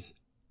 is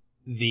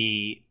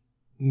the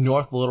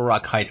North Little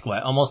Rock High School.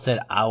 I almost said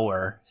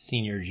our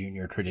senior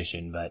junior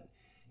tradition, but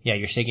yeah,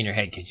 you're shaking your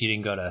head because you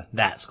didn't go to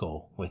that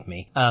school with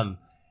me.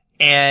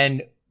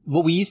 And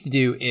what we used to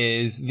do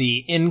is the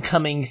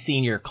incoming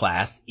senior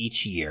class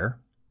each year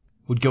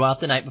would go out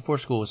the night before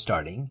school was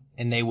starting,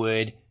 and they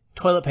would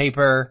toilet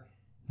paper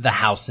the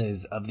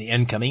houses of the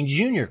incoming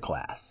junior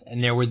class.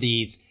 And there were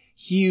these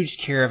huge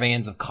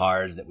caravans of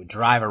cars that would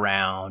drive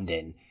around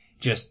and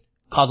just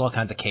cause all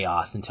kinds of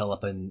chaos until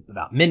up in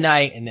about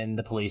midnight. And then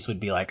the police would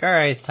be like, all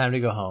right, it's time to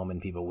go home,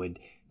 and people would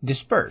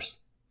disperse.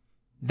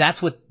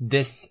 That's what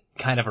this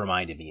kind of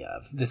reminded me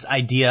of, this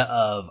idea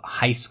of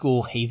high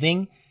school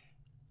hazing.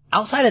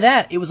 Outside of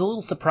that, it was a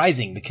little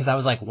surprising, because I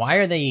was like, why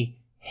are they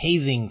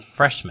hazing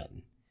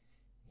freshmen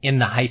in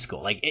the high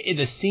school? Like,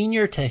 the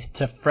senior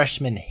to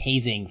freshman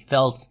hazing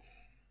felt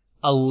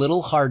a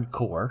little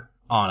hardcore,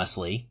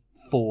 honestly,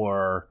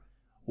 for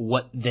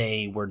what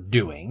they were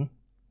doing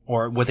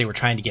or what they were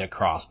trying to get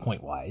across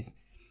point-wise.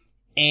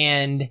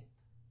 And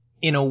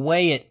in a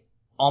way, it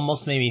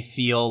almost made me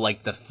feel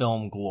like the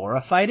film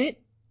glorified it,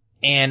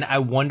 and I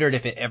wondered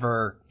if it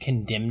ever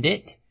condemned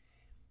it.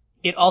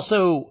 It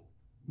also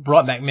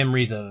brought back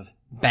memories of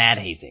bad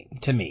hazing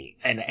to me,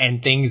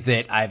 and things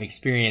that I've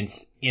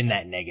experienced in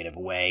that negative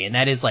way. And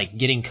that is like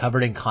getting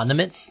covered in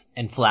condiments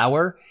and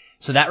flour.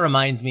 So that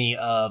reminds me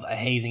of a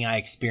hazing I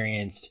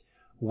experienced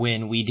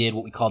when we did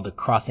what we called the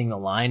crossing the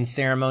line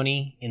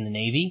ceremony in the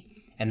Navy.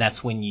 And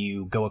that's when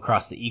you go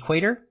across the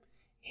equator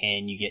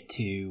and you get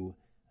to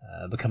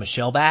become a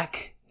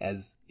shellback,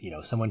 as, you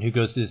know, someone who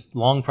goes through this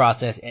long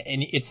process.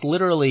 And it's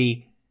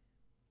literally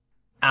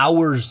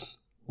hours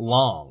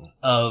long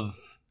of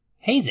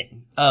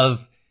hazing,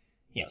 of,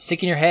 you know,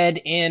 sticking your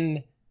head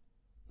in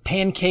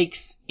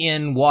pancakes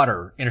in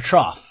water in a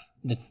trough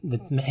that's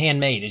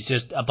handmade. It's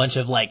just a bunch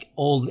of like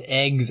old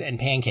eggs and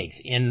pancakes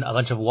in a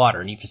bunch of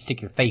water, and you have to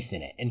stick your face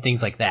in it and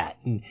things like that,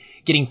 and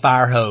getting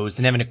fire hosed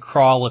and having to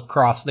crawl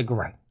across the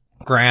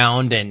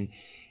ground, and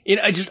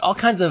just all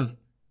kinds of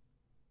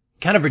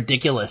kind of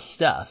ridiculous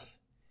stuff.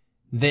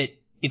 That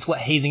it's what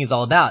hazing is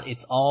all about.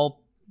 It's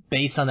all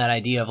based on that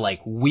idea of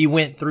like, we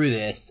went through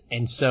this,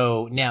 and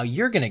so now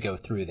you're going to go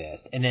through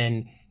this. And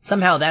then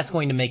somehow that's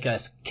going to make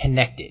us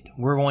connected.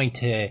 We're going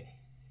to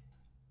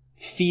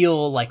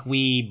feel like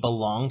we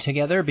belong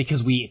together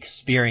because we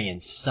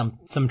experienced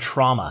some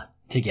trauma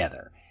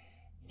together.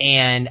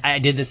 And I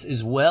did this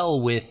as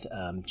well with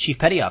Chief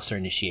Petty Officer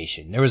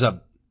initiation. There was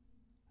a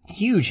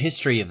huge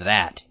history of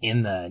that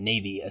in the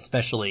Navy,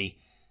 especially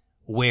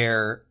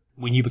where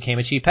when you became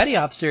a chief petty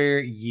officer,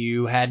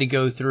 you had to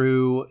go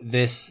through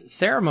this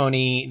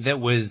ceremony that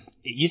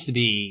it used to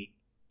be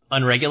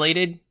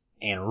unregulated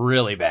and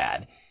really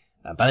bad.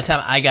 By the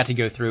time I got to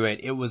go through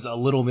it, it was a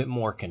little bit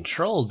more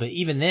controlled, but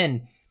even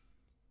then,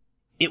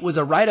 it was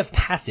a rite of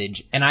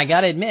passage. And I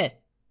gotta admit,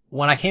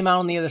 when I came out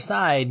on the other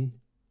side,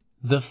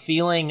 the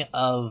feeling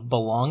of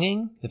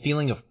belonging, the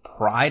feeling of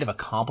pride, of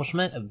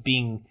accomplishment, of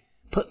being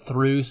put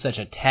through such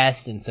a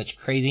test and such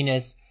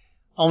craziness,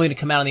 only to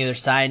come out on the other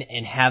side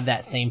and have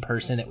that same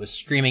person that was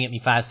screaming at me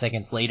 5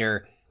 seconds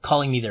later,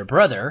 calling me their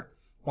brother,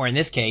 or in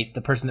this case,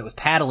 the person that was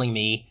paddling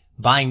me,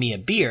 buying me a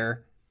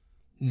beer,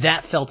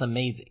 that felt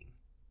amazing.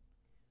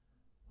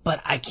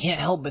 But I can't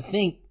help but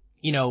think,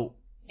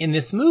 in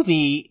this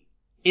movie,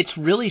 it's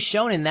really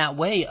shown in that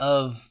way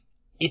of,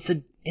 it's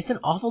an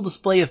awful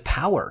display of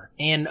power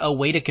and a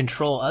way to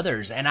control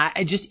others. And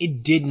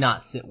it did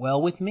not sit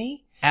well with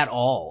me at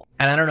all.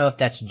 And I don't know if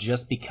that's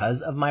just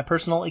because of my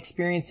personal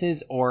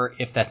experiences or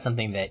if that's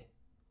something that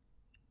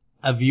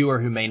a viewer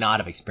who may not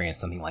have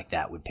experienced something like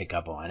that would pick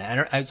up on.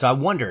 So I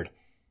wondered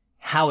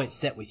how it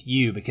set with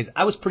you, because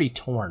I was pretty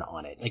torn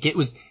on it. Like, it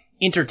was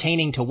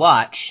entertaining to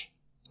watch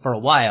for a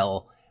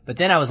while, but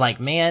then I was like,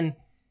 man,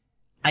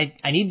 I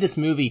need this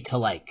movie to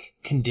like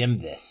condemn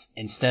this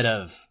instead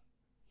of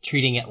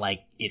treating it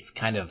like it's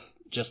kind of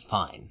just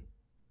fine.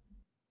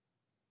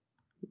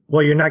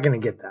 Well, you're not going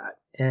to get that.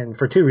 And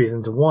for two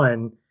reasons.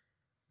 One,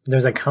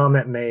 there's a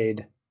comment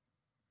made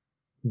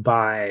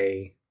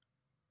by,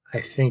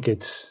 I think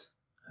it's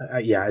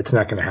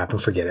not going to happen.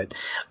 Forget it.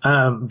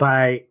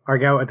 By our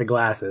guy with the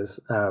glasses,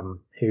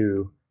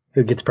 who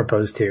gets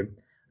proposed to,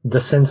 the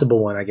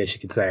sensible one, I guess you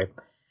could say.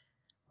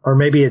 Or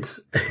maybe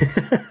it's,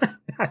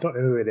 I don't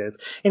know who it is.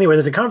 Anyway,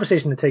 there's a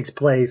conversation that takes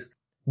place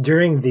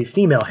during the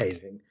female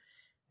hazing.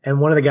 And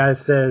one of the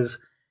guys says,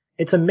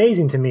 it's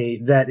amazing to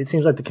me that it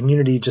seems like the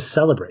community just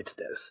celebrates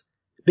this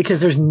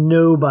because there's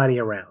nobody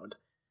around.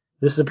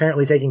 This is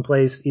apparently taking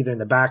place either in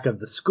the back of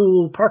the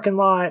school parking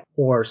lot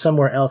or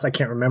somewhere else. I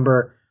can't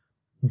remember.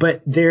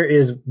 But there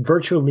is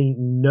virtually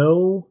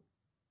no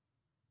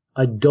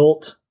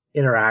adult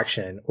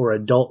interaction or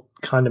adult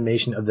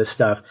condemnation of this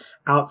stuff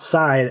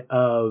outside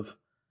of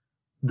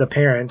the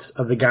parents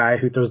of the guy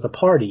who throws the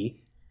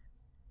party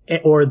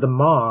or the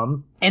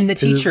mom. And the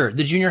teacher,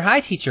 the junior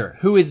high teacher,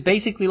 who is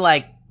basically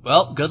like,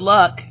 well, good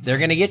luck. They're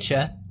going to get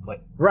you.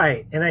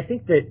 Right. And I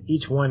think that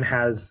each one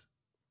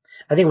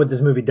I think what this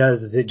movie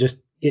does is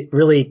it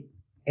really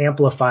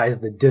amplifies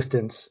the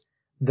distance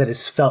that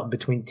is felt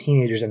between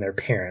teenagers and their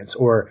parents,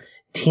 or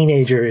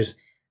teenagers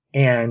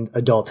and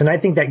adults. And I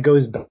think that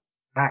goes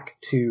back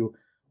to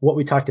what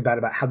we talked about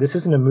how this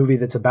isn't a movie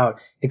that's about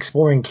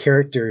exploring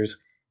characters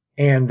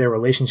and their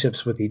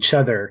relationships with each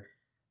other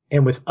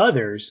and with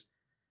others,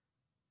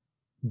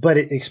 but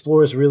it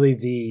explores really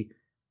the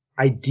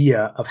idea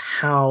of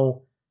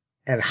how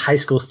a high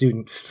school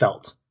student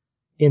felt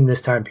in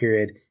this time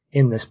period,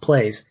 in this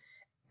place.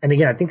 And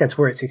again, I think that's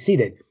where it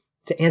succeeded.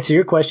 To answer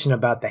your question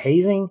about the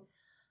hazing,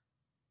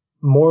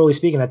 morally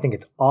speaking, I think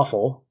it's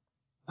awful.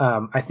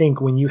 I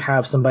think when you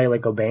have somebody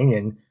like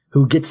O'Banion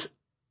who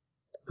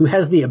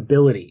has the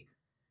ability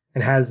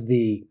and has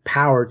the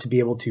power to be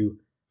able to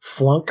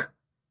flunk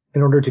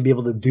in order to be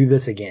able to do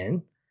this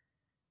again,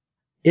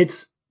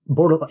 it's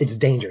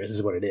dangerous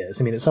is what it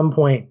is. I mean, at some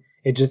point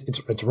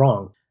it's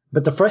wrong.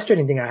 But the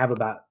frustrating thing I have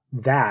about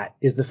that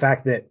is the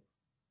fact that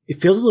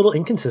it feels a little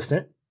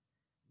inconsistent.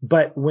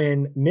 But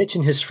when Mitch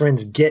and his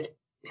friends get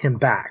him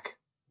back,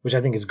 which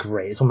I think is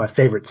great, it's one of my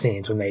favorite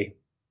scenes when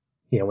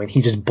when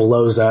he just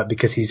blows up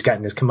because he's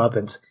gotten his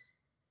comeuppance.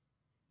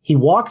 He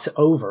walks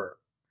over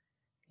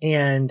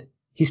and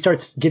he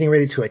starts getting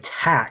ready to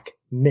attack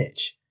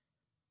Mitch.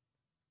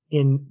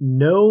 In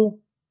no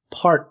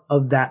part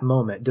of that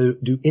moment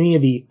do any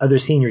of the other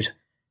seniors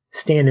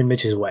stand in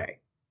Mitch's way,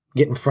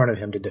 get in front of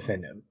him to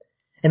defend him.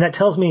 And that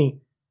tells me,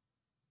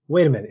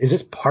 wait a minute, is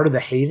this part of the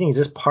hazing? Is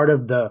this part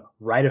of the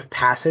rite of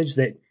passage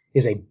that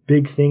is a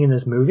big thing in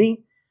this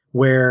movie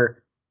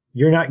where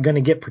you're not going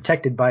to get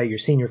protected by your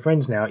senior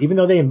friends now, even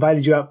though they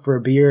invited you out for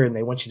a beer and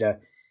they want you to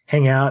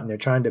hang out and they're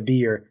trying to be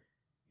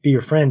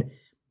your friend?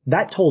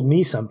 That told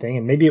me something,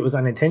 and maybe it was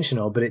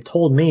unintentional, but it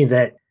told me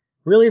that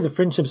really the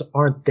friendships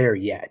aren't there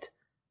yet.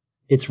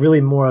 It's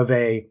really more of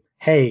a,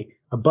 hey,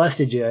 I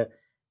busted you,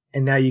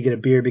 and now you get a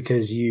beer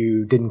because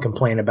you didn't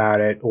complain about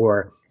it.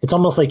 Or it's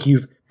almost like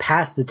you've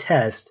passed the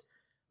test,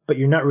 but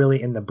you're not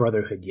really in the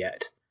brotherhood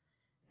yet.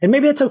 And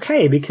maybe that's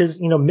okay because,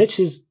 Mitch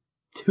is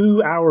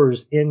 2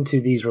 hours into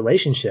these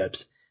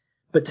relationships.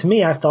 But to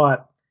me, I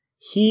thought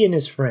he and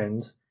his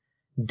friends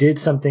did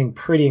something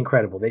pretty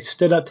incredible. They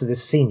stood up to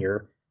this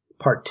senior,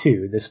 part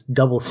 2, this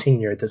double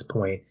senior at this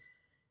point,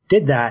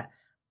 did that.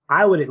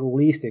 I would at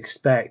least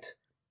expect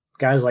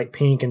guys like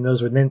Pink and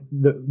those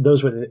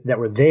that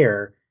were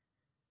there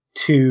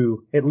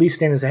to at least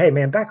stand and say, hey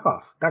man, back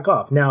off.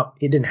 Now,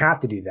 it didn't have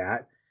to do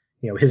that.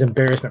 His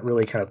embarrassment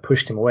really kind of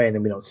pushed him away and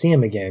then we don't see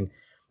him again.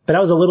 But I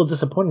was a little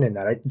disappointed in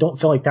that. I don't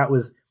feel like that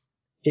was,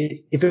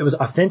 if it was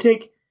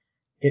authentic,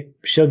 it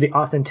showed the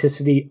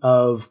authenticity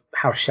of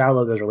how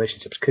shallow those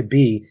relationships could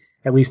be,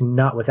 at least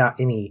not without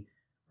any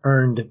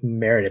earned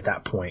merit at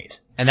that point.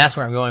 And that's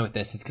where I'm going with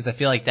this, is because I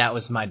feel like that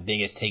was my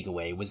biggest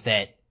takeaway, was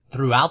that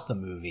throughout the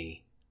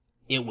movie,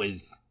 it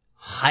was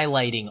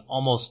highlighting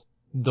almost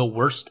the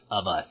worst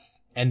of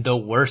us and the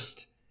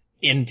worst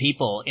in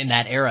people in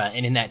that era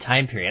and in that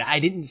time period. I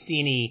didn't see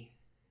any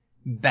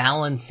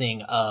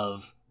balancing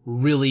of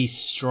really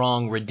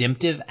strong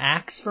redemptive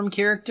acts from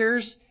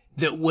characters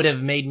that would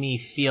have made me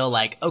feel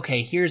like,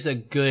 okay, here's a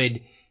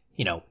good,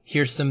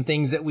 here's some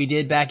things that we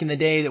did back in the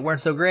day that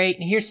weren't so great,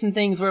 and here's some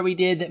things where we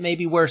did that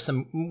maybe were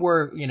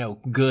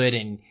good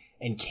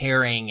and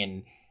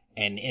caring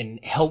and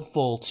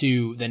helpful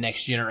to the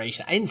next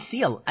generation. I didn't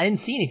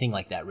see anything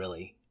like that,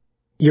 really.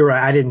 You're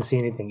right. I didn't see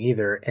anything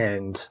either,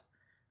 and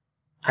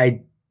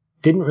I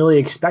didn't really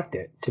expect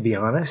it, to be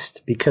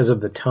honest, because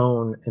of the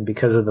tone and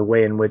because of the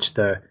way in which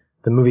the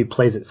movie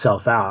plays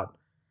itself out.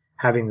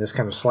 Having this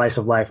kind of slice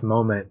of life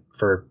moment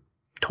for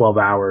 12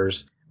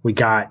 hours, we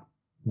got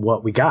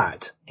what we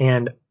got.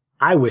 And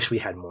I wish we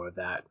had more of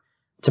that.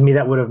 To me,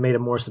 that would have made a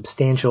more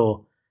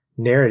substantial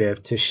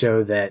narrative to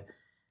show that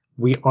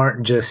we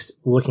aren't just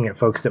looking at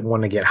folks that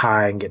want to get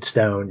high and get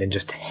stoned and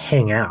just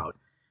hang out.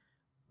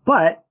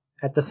 But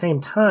at the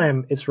same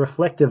time, it's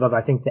reflective of,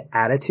 I think, the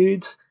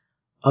attitudes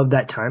of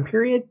that time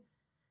period,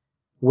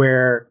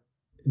 where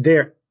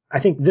I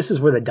think this is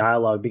where the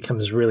dialogue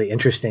becomes really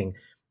interesting.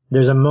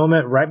 There's a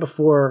moment right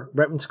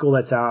when school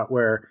lets out,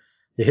 where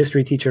the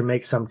history teacher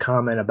makes some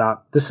comment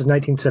about, this is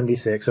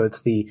 1976, so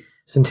it's the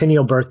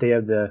centennial birthday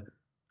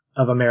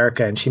of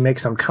America, and she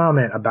makes some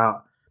comment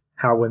about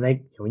how when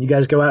you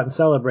guys go out and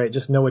celebrate,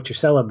 just know what you're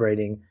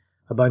celebrating.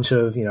 A bunch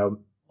of,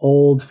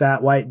 old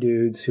fat white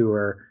dudes who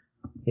are,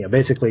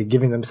 basically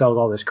giving themselves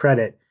all this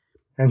credit.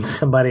 And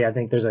somebody, I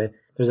think there's a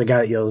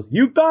guy that yells,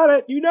 "You got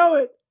it, you know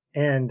it."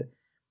 And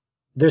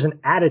there's an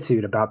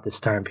attitude about this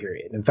time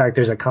period. In fact,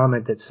 there's a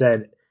comment that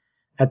said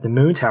at the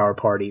Moon Tower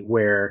party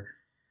where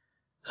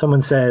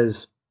someone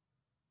says,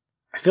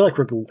 I feel like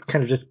we're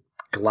kind of just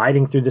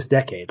gliding through this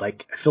decade.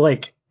 Like, I feel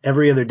like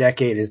every other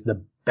decade is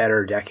the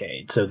better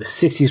decade. So the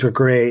 60s were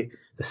great.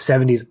 The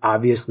 70s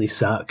obviously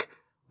suck,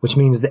 which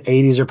means the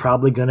 80s are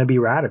probably going to be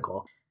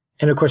radical.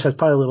 And of course, that's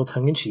probably a little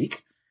tongue in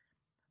cheek,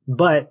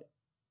 but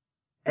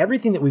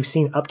everything that we've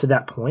seen up to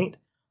that point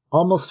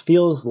almost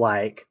feels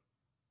like,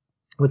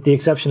 with the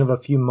exception of a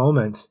few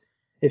moments,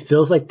 it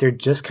feels like they're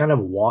just kind of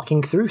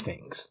walking through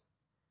things.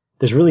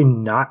 There's really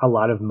not a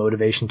lot of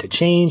motivation to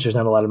change. There's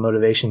not a lot of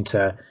motivation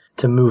to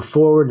move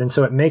forward. And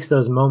so it makes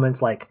those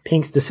moments like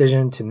Pink's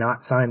decision to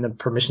not sign the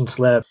permission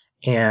slip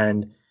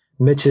and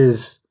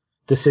Mitch's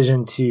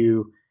decision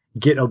to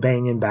get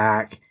O'Banion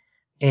back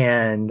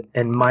and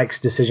Mike's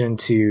decision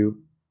to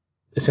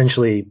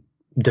essentially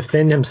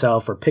defend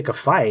himself or pick a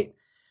fight.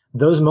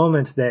 Those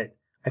moments that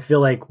I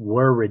feel like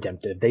were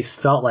redemptive. They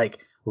felt like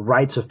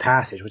rites of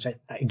passage, which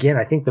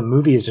I think the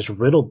movie is just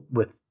riddled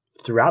with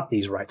throughout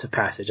these rites of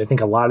passage. I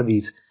think a lot of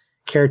these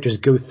characters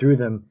go through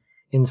them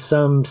in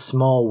some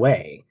small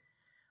way.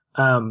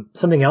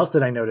 Something else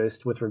that I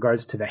noticed with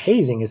regards to the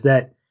hazing is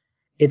that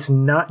it's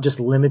not just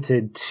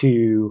limited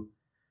to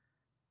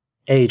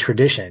a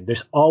tradition.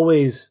 There's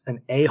always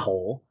an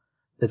a-hole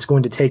that's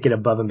going to take it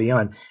above and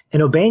beyond.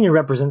 And O'Banion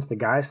represents the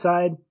guy's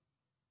side.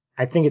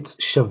 I think it's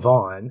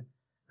Siobhan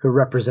who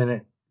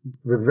represents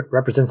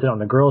it on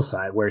the girl's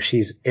side, where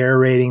she's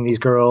aerating these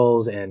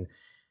girls, and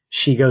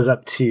she goes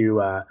up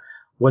to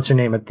what's her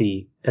name at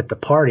the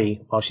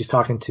party while she's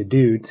talking to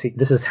dude. See,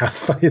 this is how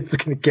funny it's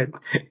going to get.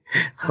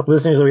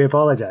 Listeners, we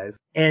apologize.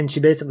 And she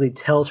basically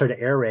tells her to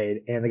air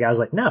raid, and the guy's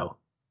like, "No,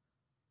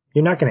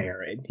 you're not going to air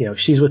raid.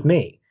 She's with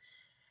me."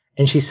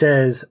 And she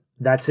says,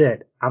 "That's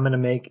it. I'm going to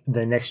make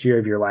the next year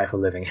of your life a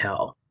living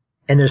hell."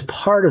 And there's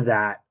part of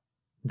that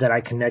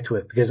I connect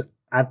with, because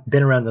I've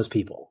been around those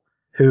people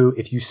who,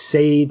 if you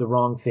say the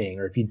wrong thing,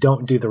 or if you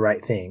don't do the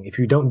right thing, if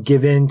you don't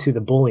give in to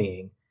the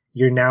bullying,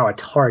 you're now a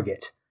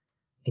target,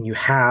 and you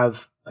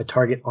have a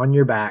target on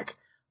your back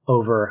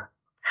over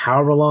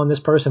however long this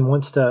person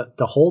wants to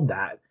hold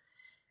that.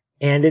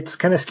 And it's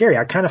kind of scary.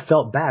 I kind of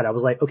felt bad. I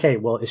was like, okay,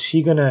 well, is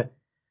she going to,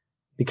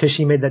 because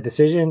she made that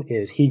decision,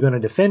 is he going to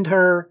defend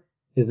her?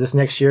 Is this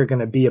next year going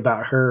to be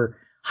about her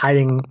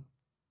hiding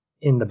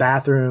in the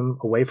bathroom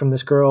away from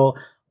this girl?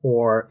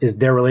 Or is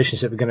their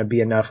relationship going to be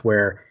enough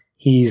where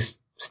he's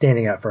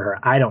standing up for her?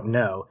 I don't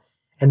know.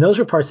 And those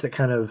were parts that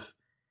kind of,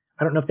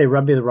 I don't know if they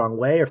rubbed me the wrong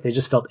way or if they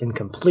just felt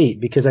incomplete,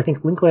 because I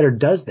think Linklater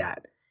does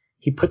that.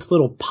 He puts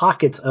little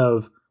pockets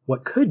of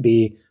what could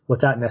be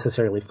without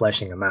necessarily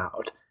fleshing them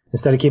out.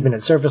 Instead of keeping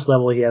it surface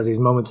level, he has these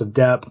moments of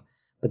depth,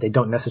 but they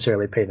don't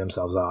necessarily pay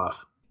themselves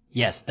off.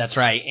 Yes, that's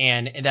right.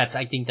 And I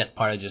think that's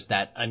part of just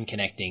that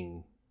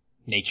unconnecting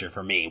nature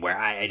for me, where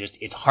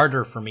it's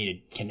harder for me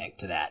to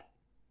connect to that.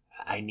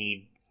 I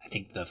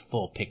think the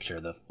full picture,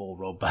 the full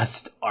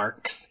robust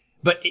arcs.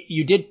 But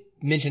you did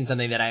mention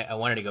something that I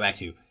wanted to go back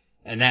to,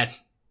 and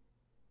that's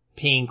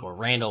Pink or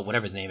Randall,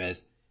 whatever his name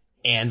is,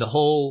 and the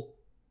whole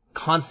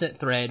constant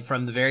thread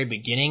from the very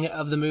beginning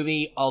of the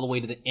movie all the way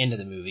to the end of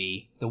the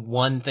movie. The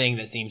one thing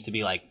that seems to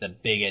be like the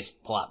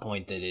biggest plot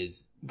point that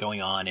is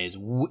going on is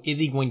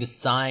he going to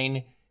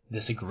sign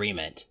this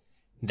agreement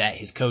that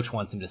his coach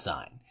wants him to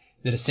sign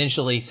that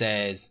essentially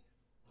says,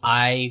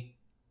 I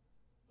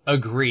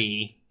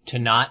agree to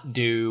not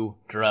do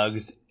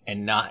drugs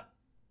and not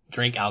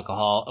drink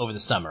alcohol over the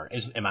summer.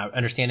 Am I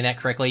understanding that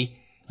correctly?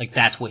 Like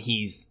that's what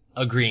he's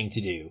agreeing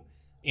to do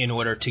in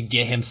order to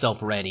get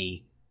himself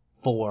ready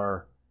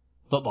for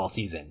football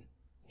season.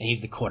 And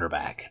he's the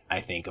quarterback,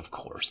 I think, of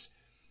course.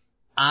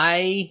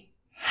 I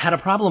had a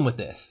problem with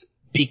this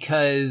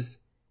because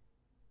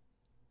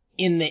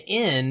in the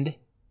end,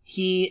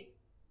 he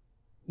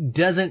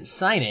doesn't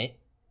sign it.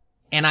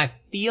 And I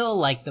feel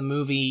like the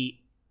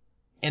movie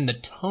and the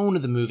tone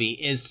of the movie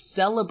is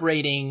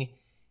celebrating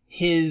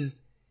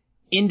his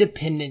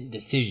independent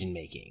decision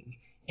making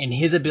and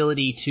his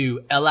ability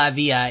to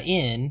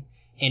LIVIN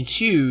and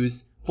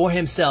choose for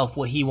himself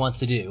what he wants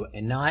to do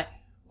and not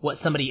what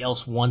somebody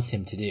else wants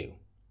him to do.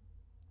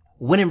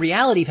 When in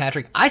reality,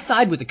 Patrick, I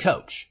side with the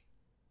coach.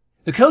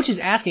 The coach is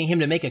asking him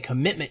to make a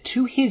commitment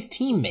to his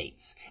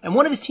teammates. And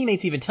one of his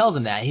teammates even tells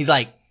him that. He's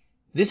like,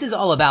 this is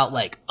all about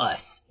like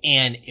us.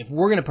 And if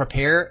we're going to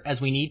prepare as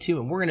we need to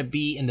and we're going to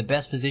be in the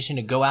best position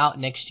to go out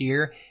next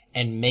year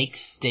and make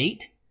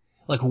state,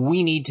 like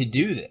we need to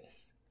do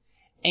this.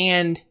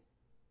 And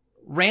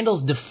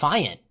Randall's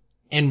defiant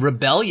and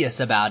rebellious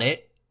about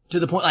it to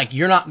the point like,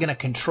 you're not going to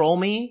control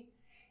me.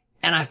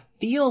 And I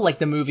feel like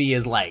the movie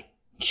is like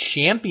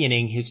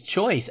championing his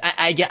choice.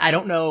 I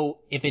don't know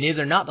if it is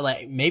or not, but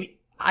like maybe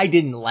I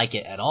didn't like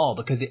it at all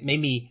because it made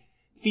me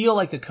feel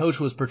like the coach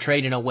was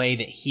portrayed in a way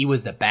that he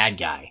was the bad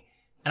guy.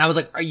 And I was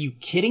like, are you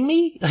kidding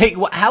me? Like,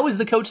 how is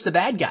the coach the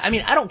bad guy? I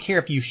mean, I don't care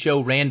if you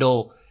show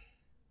Randall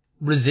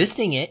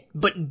resisting it,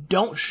 but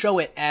don't show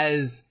it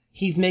as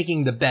he's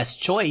making the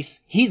best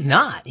choice. He's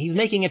not. He's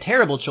making a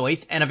terrible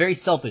choice and a very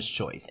selfish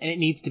choice. And it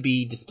needs to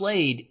be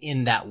displayed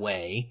in that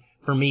way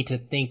for me to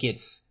think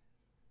it's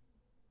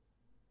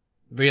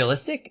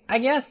realistic, I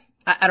guess.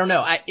 I don't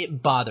know.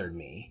 It bothered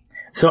me.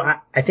 So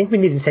I think we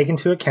need to take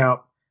into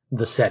account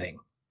the setting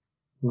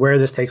where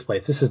this takes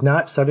place. This is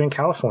not Southern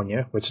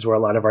California, which is where a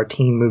lot of our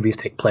teen movies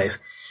take place.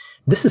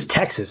 This is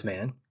Texas,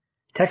 man.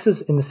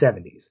 Texas in the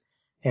 70s.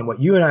 And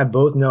what you and I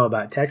both know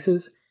about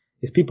Texas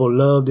is people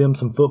love them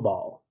some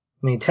football.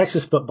 I mean,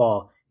 Texas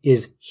football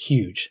is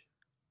huge.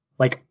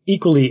 Like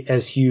equally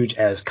as huge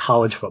as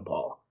college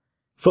football.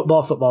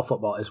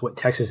 Football is what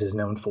Texas is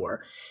known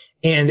for.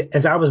 And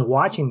as I was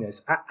watching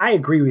this, I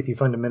agree with you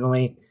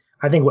fundamentally.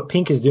 I think what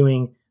Pink is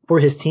doing for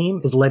his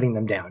team is letting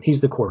them down.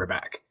 He's the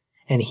quarterback.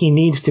 And he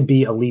needs to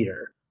be a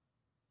leader.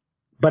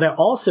 But I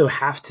also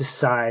have to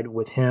side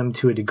with him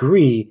to a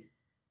degree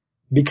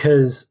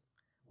because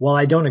while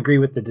I don't agree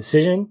with the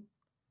decision,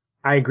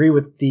 I agree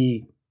with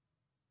the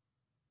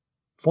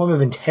form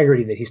of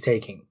integrity that he's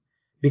taking.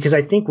 Because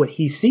I think what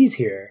he sees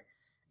here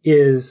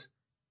is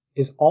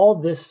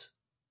all this,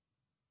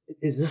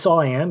 is this all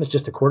I am? Is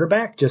just a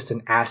quarterback, just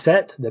an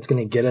asset that's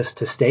going to get us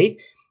to state?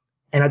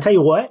 And I tell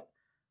you what,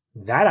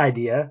 that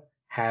idea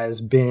has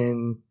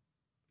been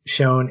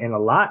shown in a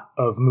lot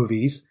of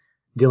movies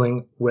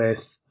dealing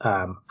with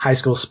high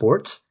school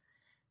sports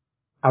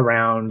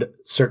around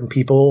certain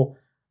people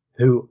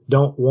who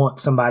don't want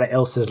somebody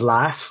else's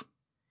life.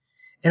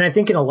 And I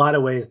think in a lot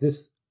of ways,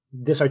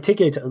 this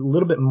articulates a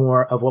little bit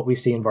more of what we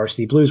see in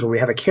Varsity Blues, where we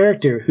have a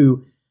character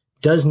who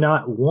does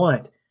not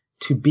want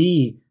to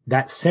be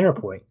that center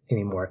point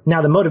anymore.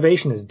 Now, the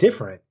motivation is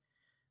different,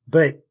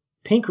 but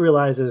Pink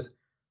realizes,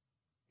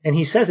 and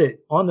he says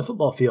it on the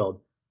football field,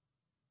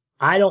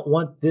 I don't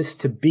want this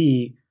to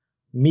be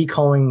me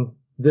calling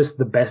this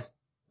the best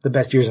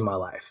years of my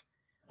life.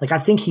 Like, I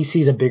think he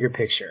sees a bigger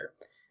picture.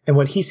 And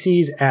what he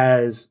sees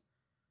as,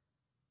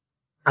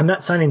 I'm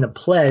not signing the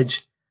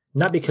pledge,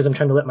 not because I'm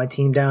trying to let my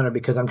team down or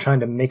because I'm trying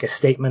to make a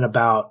statement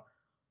about,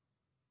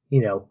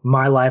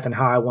 my life and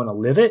how I want to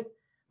live it.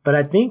 But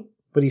I think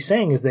what he's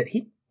saying is that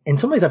in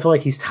some ways, I feel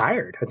like he's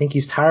tired. I think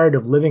he's tired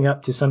of living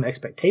up to some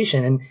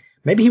expectation and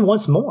maybe he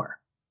wants more.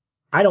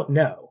 I don't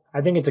know.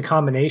 I think it's a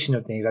combination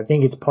of things. I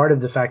think it's part of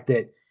the fact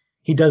that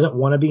he doesn't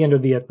want to be under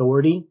the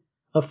authority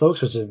of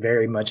folks, which is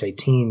very much a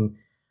teen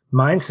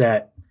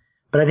mindset.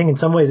 But I think in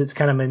some ways it's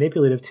kind of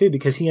manipulative too,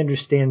 because he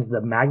understands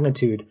the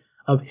magnitude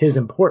of his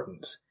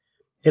importance.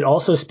 It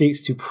also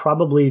speaks to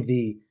probably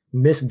the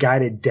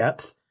misguided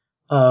depth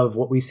of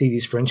what we see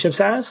these friendships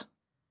as,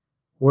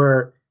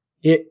 where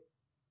it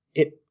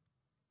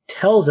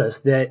tells us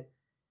that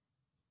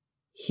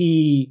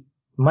he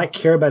might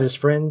care about his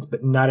friends,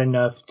 but not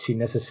enough to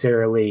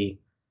necessarily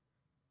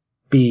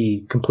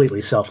be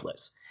completely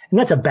selfless. And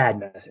that's a bad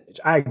message.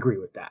 I agree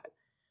with that.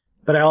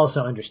 But I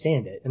also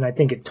understand it. And I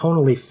think it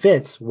tonally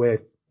fits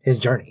with his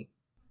journey.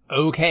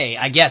 Okay,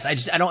 I guess.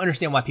 I don't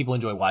understand why people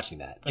enjoy watching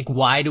that. Like,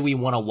 why do we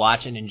want to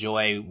watch and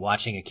enjoy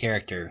watching a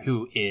character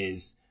who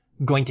is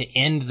going to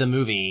end the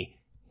movie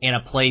in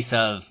a place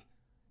of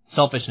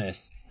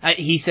selfishness?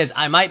 He says,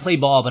 I might play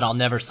ball, but I'll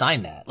never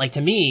sign that. Like,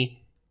 to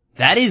me,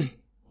 that is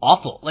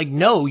awful. Like,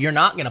 no, you're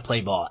not going to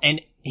play ball.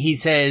 And he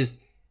says,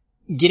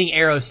 getting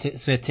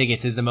Aerosmith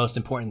tickets is the most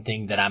important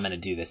thing that I'm going to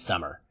do this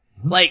summer.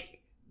 Mm-hmm. Like,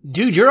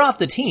 dude, you're off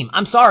the team.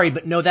 I'm sorry,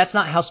 but no, that's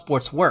not how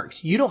sports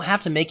works. You don't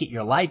have to make it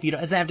your life. It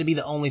doesn't have to be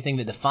the only thing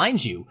that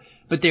defines you,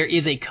 but there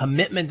is a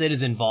commitment that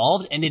is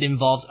involved, and it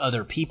involves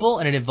other people,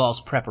 and it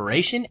involves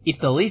preparation. If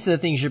the least of the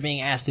things you're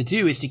being asked to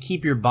do is to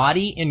keep your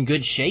body in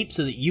good shape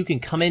so that you can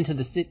come into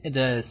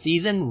the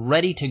season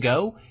ready to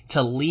go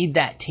to lead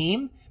that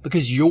team,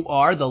 because you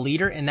are the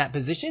leader in that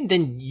position,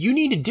 then you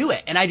need to do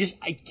it. And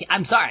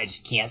I'm sorry, I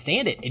just can't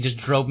stand it. It just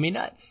drove me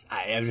nuts.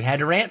 I had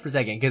to rant for a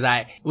second because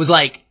I was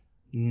like,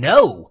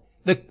 no,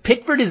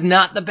 Pickford is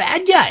not the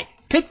bad guy.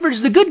 Pickford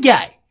is the good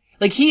guy.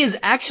 Like, he is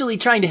actually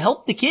trying to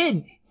help the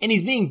kid, and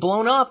he's being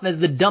blown off as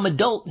the dumb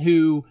adult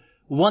who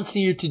wants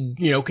you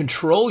to,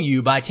 control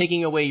you by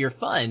taking away your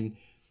fun.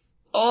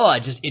 Oh,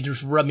 it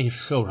just rubbed me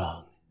so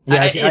wrong.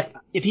 Yeah,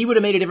 if he would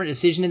have made a different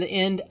decision in the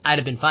end, I'd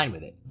have been fine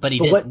with it. But he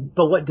didn't.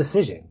 But what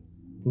decision?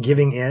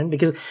 Giving in?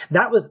 Because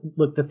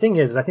the thing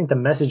is, I think the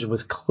message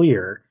was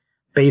clear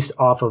based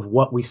off of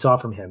what we saw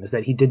from him, is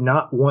that he did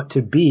not want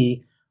to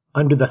be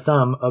under the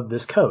thumb of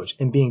this coach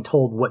and being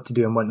told what to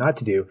do and what not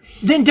to do.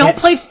 Then don't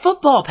play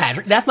football,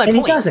 Patrick. That's my point.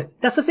 And he doesn't.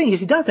 That's the thing, is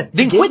he doesn't.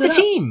 Then quit the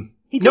team.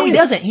 He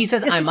doesn't. He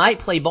says, I might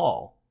play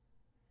ball,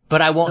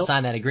 but I won't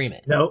sign that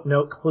agreement.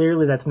 No,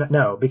 clearly that's not,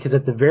 no, because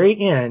at the very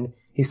end,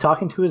 he's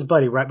talking to his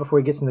buddy right before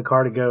he gets in the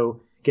car to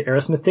go get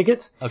Aerosmith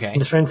tickets. Okay. And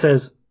his friend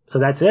says, so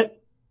that's it?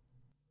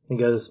 He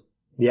goes,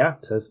 yeah.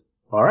 Says,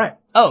 all right.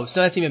 Oh,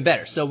 so that's even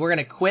better. So we're going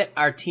to quit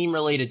our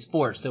team-related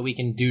sports so we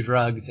can do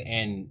drugs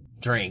and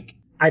drink.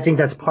 I think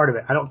that's part of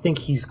it. I don't think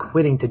he's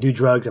quitting to do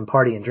drugs and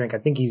party and drink. I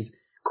think he's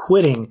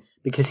quitting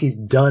because he's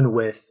done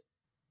with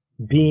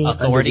being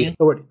authority. Under the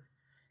authority.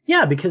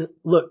 Yeah, because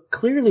look,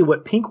 clearly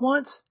what Pink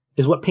wants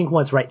is what Pink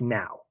wants right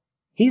now.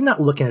 He's not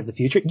looking at the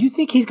future. Do you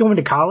think he's going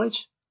to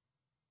college?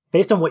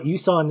 Based on what you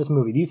saw in this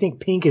movie, do you think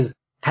Pink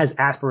has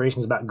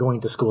aspirations about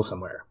going to school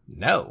somewhere?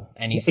 No.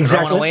 And he's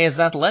throwing away his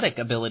athletic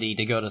ability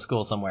to go to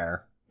school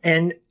somewhere.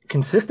 And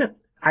consistent.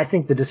 I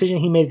think the decision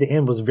he made at the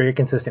end was very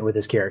consistent with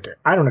his character.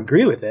 I don't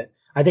agree with it.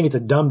 I think it's a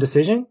dumb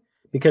decision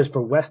because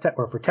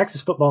for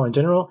Texas football in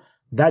general,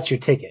 that's your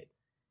ticket.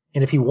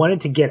 And if he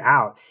wanted to get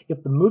out,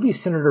 if the movie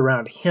centered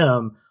around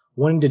him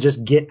wanting to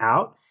just get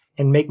out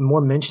and make more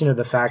mention of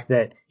the fact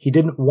that he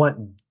didn't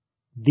want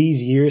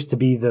these years to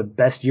be the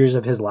best years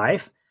of his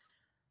life,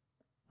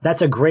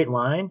 that's a great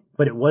line,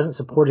 but it wasn't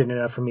supported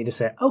enough for me to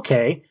say,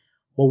 okay,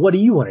 well, what do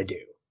you want to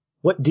do?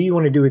 What do you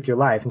want to do with your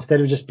life?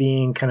 Instead of just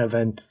being kind of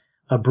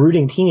a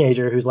brooding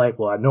teenager who's like,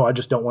 well, no, I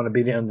just don't want to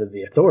be under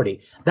the authority.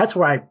 That's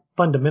where I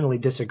fundamentally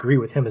disagree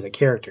with him as a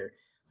character.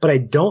 But I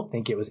don't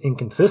think it was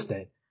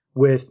inconsistent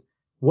with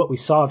what we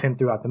saw of him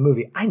throughout the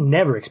movie. I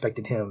never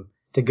expected him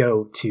to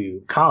go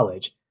to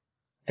college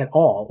at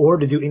all or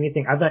to do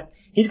anything. I thought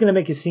he's going to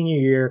make his senior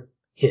year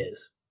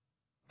his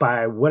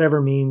by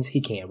whatever means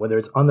he can, whether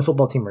it's on the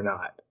football team or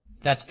not.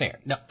 That's fair.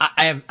 No,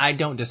 I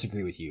don't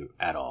disagree with you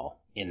at all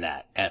in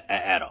that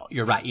at all.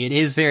 You're right. It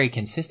is very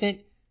consistent.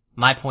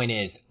 My point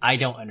is, I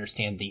don't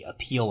understand the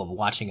appeal of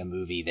watching a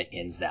movie that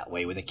ends that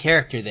way with a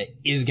character that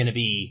is going to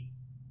be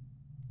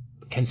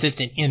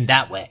consistent in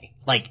that way.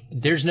 Like,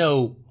 there's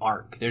no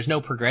arc. There's no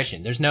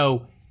progression. There's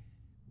no,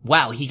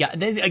 wow,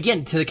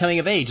 again, to the coming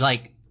of age,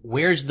 like,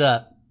 where's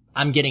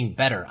I'm getting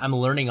better. I'm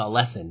learning a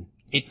lesson.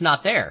 It's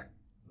not there.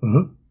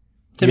 Mm-hmm.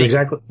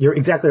 You're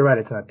exactly right.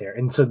 It's not there.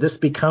 And so this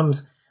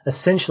becomes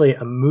essentially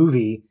a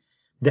movie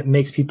that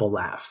makes people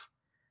laugh.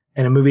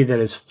 And a movie that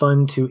is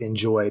fun to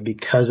enjoy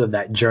because of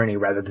that journey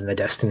rather than the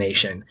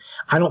destination.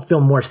 I don't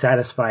feel more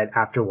satisfied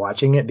after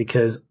watching it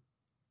because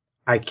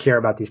I care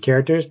about these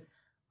characters.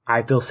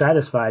 I feel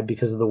satisfied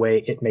because of the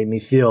way it made me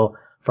feel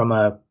from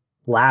a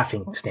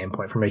laughing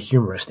standpoint, from a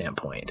humorous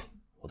standpoint.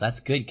 Well,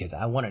 that's good because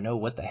I want to know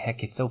what the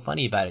heck is so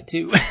funny about it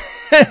too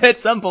at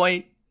some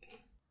point.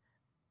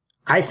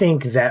 I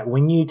think that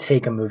when you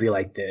take a movie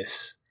like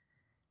this,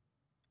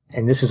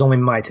 and this is only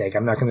my take,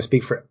 I'm not going to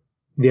speak for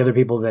the other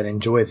people that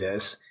enjoy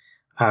this.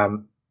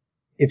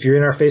 If you're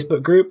in our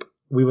Facebook group,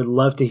 we would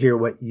love to hear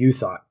what you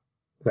thought,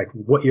 like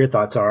what your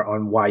thoughts are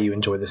on why you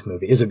enjoy this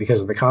movie. Is it because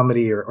of the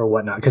comedy or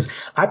whatnot? Because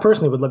I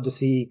personally would love to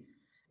see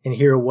and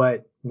hear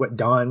what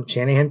Don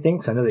Shanahan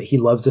thinks. I know that he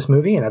loves this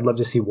movie, and I'd love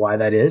to see why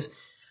that is.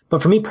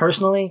 But for me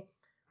personally,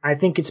 I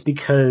think it's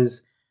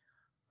because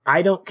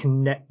I don't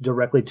connect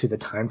directly to the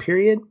time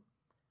period.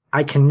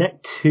 I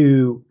connect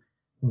to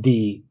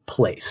the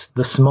place,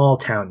 the small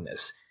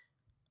townness.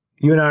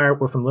 You and I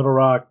were from Little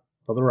Rock,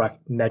 the Little Rock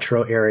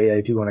metro area,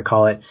 if you want to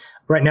call it.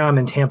 Right now I'm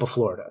in Tampa,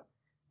 Florida.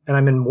 And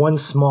I'm in one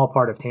small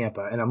part of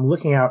Tampa. And I'm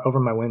looking out over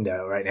my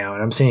window right now,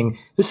 and I'm seeing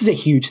this is a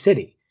huge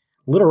city.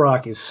 Little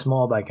Rock is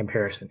small by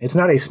comparison. It's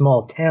not a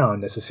small town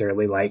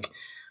necessarily like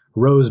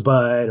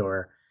Rosebud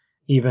or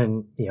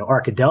even,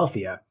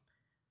 Arkadelphia.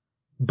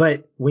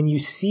 But when you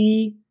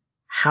see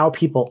how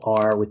people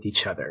are with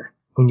each other,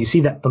 when you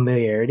see that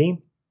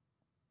familiarity,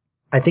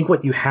 I think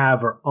what you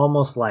have are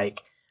almost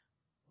like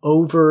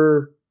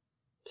over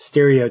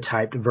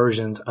stereotyped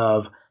versions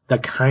of the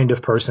kind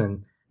of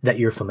person that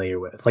you're familiar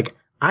with. Like,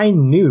 I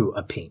knew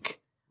a Pink.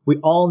 We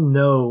all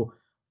know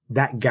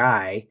that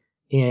guy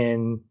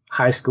in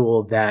high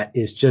school that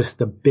is just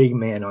the big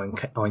man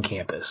on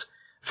campus.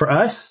 For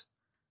us,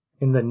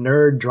 in the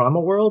nerd drama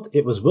world,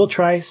 it was Will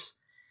Trice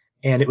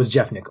and it was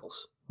Jeff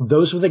Nichols.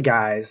 Those were the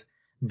guys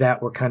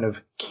that were kind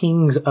of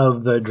kings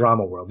of the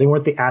drama world. They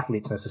weren't the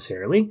athletes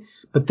necessarily,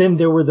 but then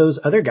there were those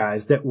other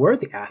guys that were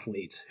the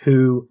athletes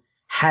who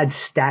had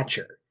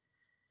stature.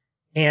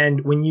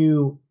 And when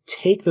you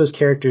take those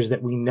characters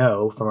that we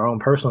know from our own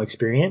personal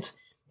experience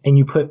and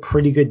you put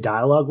pretty good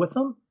dialogue with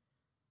them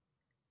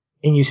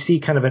and you see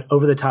kind of an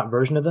over-the-top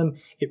version of them,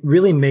 it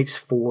really makes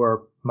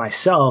for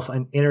myself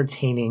an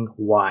entertaining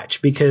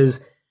watch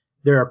because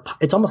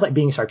it's almost like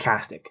being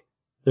sarcastic.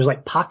 There's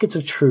like pockets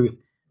of truth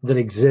that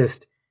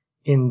exist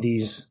in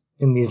these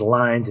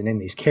lines and in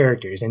these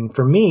characters. And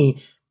for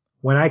me,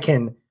 when I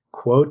can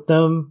quote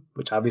them,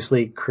 which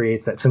obviously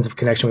creates that sense of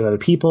connection with other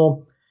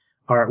people,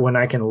 or when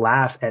I can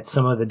laugh at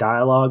some of the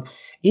dialogue,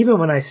 even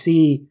when I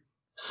see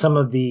some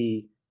of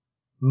the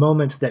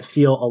moments that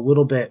feel a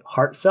little bit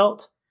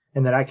heartfelt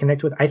and that I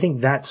connect with, I think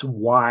that's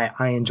why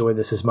I enjoy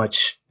this as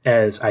much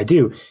as I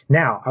do.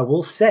 Now, I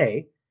will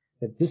say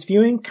that this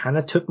viewing kind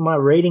of took my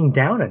rating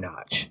down a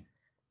notch.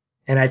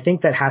 And I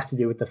think that has to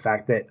do with the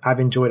fact that I've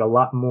enjoyed a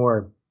lot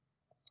more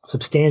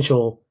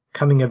substantial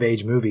coming of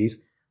age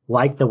movies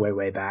like The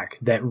Way Back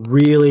that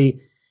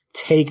really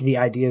take the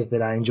ideas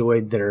that I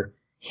enjoyed that are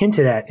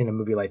hinted at in a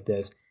movie like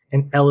this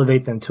and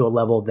elevate them to a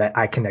level that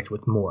I connect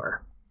with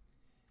more.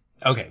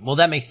 Okay, well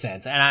that makes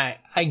sense. And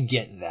I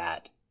get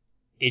that.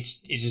 It's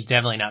just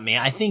definitely not me.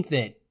 I think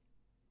that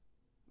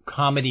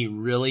comedy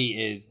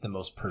really is the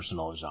most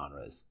personal of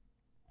genres.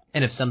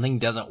 And if something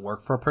doesn't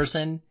work for a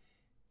person,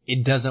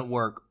 it doesn't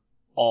work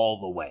all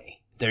the way.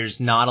 There's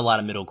not a lot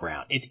of middle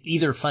ground. It's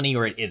either funny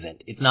or it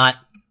isn't. It's not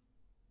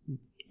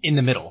in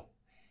the middle.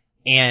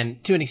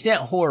 And to an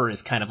extent, horror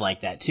is kind of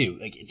like that too.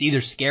 Like, it's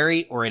either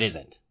scary or it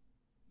isn't.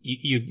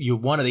 You're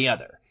one or the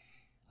other.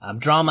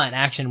 Drama and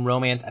action and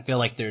romance, I feel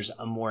like there's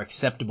a more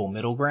acceptable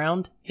middle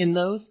ground in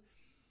those.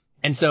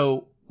 And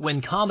so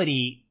when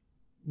comedy,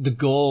 the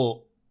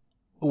goal,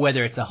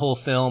 whether it's a whole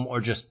film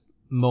or just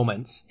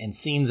moments and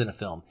scenes in a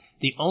film,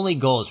 the only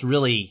goal is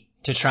really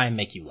to try and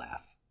make you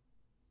laugh.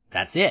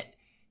 That's it.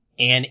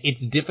 And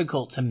it's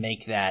difficult to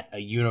make that a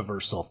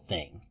universal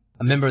thing.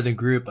 A member of the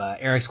group,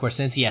 Eric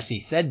Skorsinski,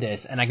 actually said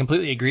this, and I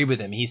completely agree with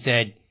him. He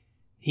said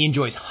he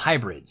enjoys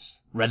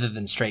hybrids rather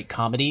than straight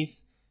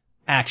comedies,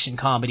 action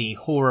comedy,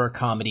 horror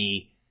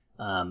comedy,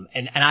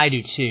 and I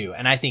do too.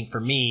 And I think for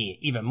me,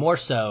 even more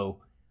so,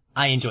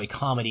 I enjoy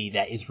comedy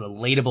that is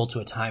relatable to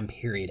a time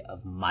period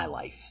of my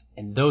life.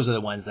 And those are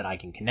the ones that I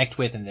can connect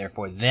with, and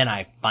therefore then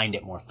I find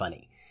it more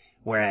funny.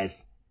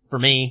 Whereas for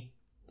me,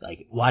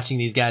 like watching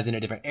these guys in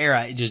a different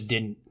era, it just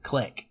didn't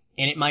click.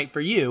 And it might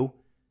for you,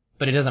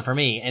 but it doesn't for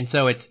me. And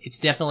so it's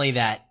definitely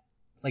that,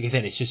 like I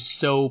said, it's just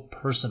so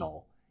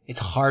personal. It's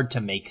hard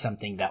to make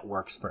something that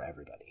works for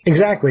everybody.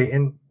 Exactly.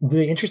 And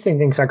the interesting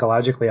thing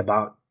psychologically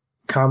about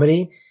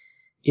comedy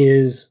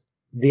is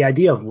the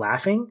idea of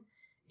laughing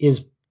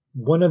is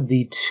one of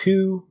the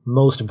two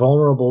most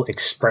vulnerable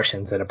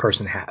expressions that a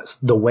person has.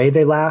 The way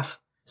they laugh.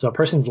 So a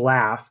person's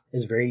laugh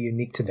is very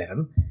unique to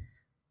them,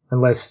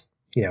 unless,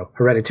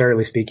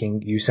 hereditarily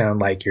speaking, you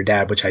sound like your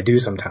dad, which I do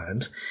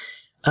sometimes.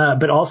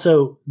 But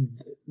also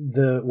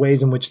the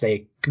ways in which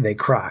they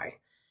cry.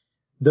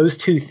 Those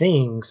two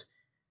things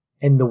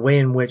and the way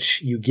in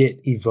which you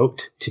get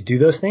evoked to do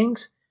those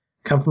things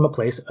come from a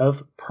place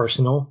of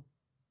personal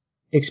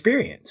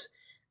experience.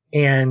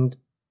 And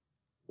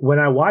when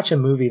I watch a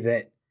movie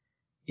that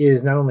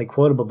is not only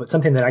quotable, but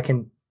something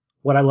that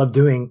what I love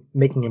doing,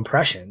 making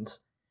impressions,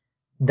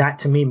 that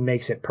to me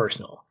makes it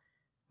personal.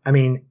 I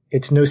mean,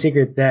 it's no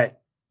secret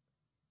that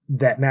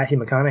Matthew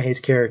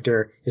McConaughey's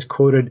character is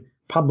quoted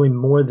probably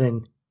more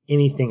than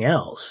anything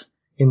else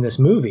in this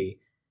movie.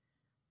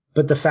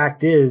 But the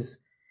fact is,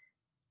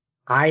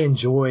 I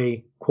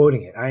enjoy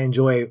quoting it. I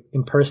enjoy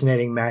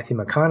impersonating Matthew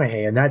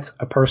McConaughey. And that's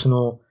a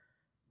personal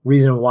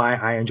reason why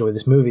I enjoy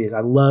this movie is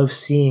I love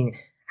seeing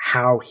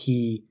how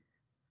he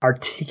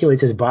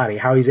articulates his body,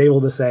 how he's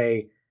able to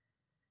say,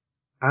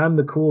 I'm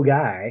the cool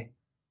guy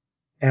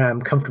and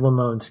I'm comfortable in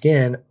my own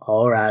skin.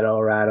 All right,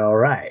 all right, all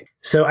right.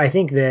 So I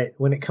think that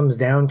when it comes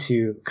down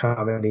to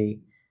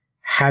comedy,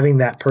 having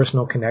that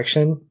personal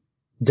connection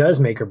does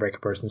make or break a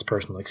person's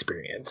personal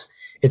experience.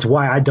 It's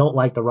why I don't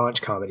like the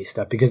raunch comedy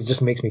stuff because it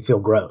just makes me feel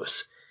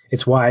gross.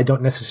 It's why I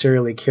don't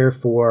necessarily care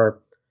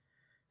for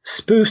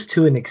spoofs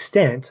to an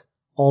extent,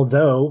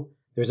 although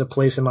there's a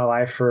place in my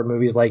life for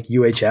movies like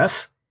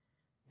UHF.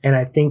 And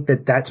I think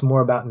that that's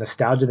more about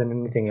nostalgia than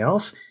anything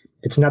else.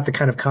 It's not the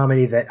kind of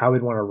comedy that I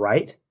would want to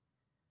write.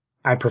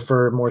 I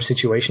prefer more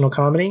situational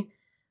comedy.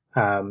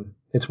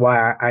 It's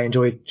why I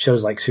enjoy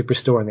shows like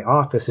Superstore and The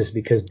Office is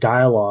because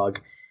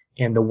dialogue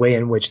and the way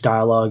in which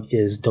dialogue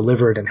is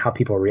delivered and how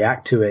people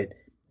react to it.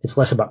 It's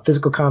less about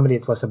physical comedy.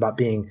 It's less about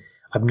being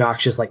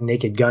obnoxious like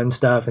Naked Gun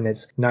stuff. And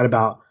it's not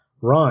about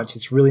raunch.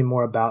 It's really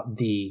more about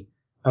the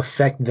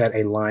effect that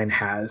a line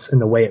has and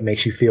the way it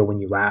makes you feel when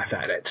you laugh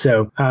at it.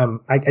 So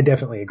I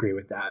definitely agree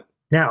with that.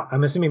 Now,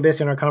 I'm assuming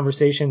based on our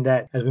conversation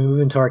that as we move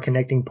into our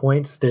connecting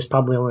points, there's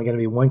probably only going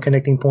to be one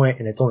connecting point,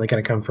 and it's only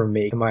going to come from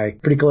me. Am I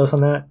pretty close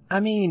on that?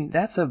 I mean,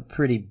 that's a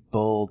pretty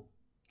bold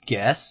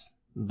guess,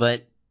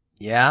 but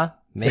yeah,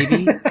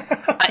 maybe.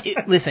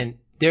 Listen,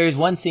 there's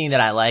one scene that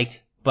I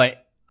liked,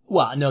 but,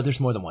 well, no, there's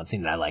more than one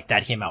scene that I liked.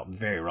 That came out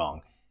very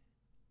wrong.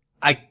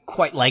 I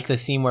quite like the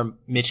scene where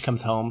Mitch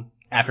comes home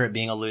after it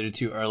being alluded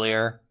to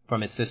earlier from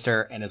his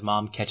sister, and his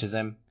mom catches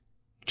him,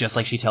 just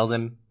like she tells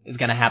him is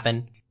going to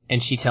happen.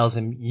 And she tells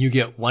him, you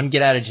get one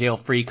get out of jail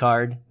free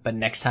card, but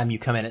next time you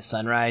come in at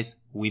sunrise,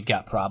 we've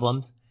got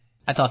problems.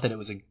 I thought that it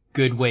was a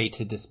good way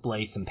to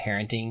display some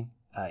parenting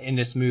in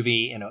this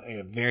movie in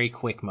a very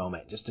quick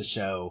moment, just to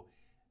show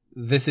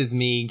this is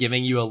me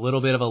giving you a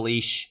little bit of a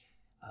leash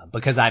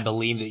because I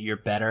believe that you're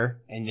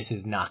better, and this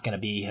is not going to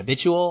be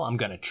habitual. I'm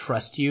going to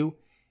trust you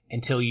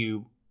until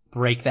you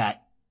break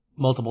that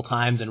multiple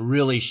times and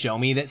really show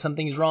me that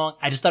something's wrong.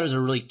 I just thought it was a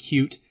really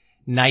cute,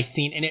 nice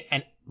scene,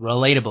 and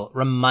relatable.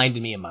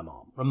 Reminded me of my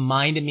mom.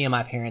 Reminded me of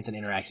my parents and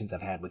interactions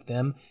I've had with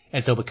them.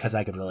 And so because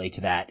I could relate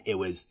to that, it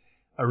was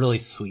a really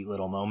sweet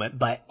little moment.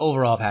 But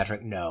overall,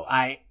 Patrick, no.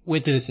 I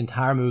went through this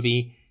entire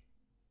movie,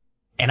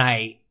 and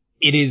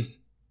it is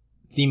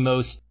the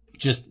most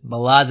just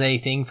blasé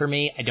thing for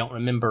me. I don't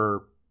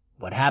remember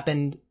what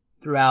happened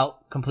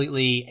throughout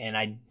completely, and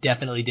I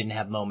definitely didn't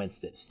have moments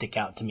that stick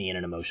out to me in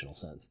an emotional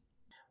sense.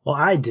 Well,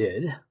 I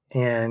did.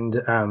 And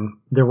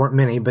there weren't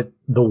many, but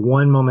the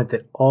one moment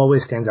that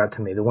always stands out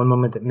to me, the one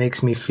moment that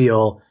makes me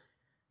feel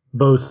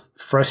both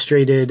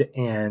frustrated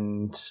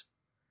and,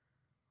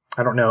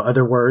 I don't know,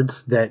 other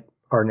words that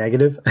are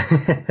negative,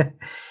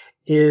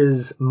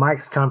 is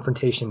Mike's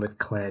confrontation with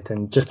Clint.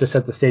 And just to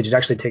set the stage, it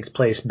actually takes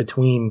place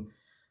between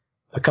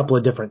a couple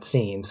of different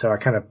scenes, so I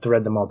kind of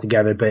thread them all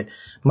together. But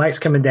Mike's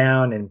coming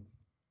down, and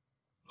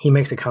he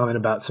makes a comment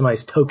about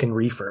somebody's token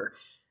reefer,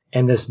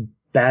 and this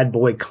bad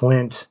boy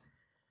Clint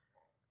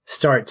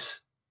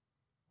starts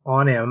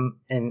on him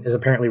and is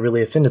apparently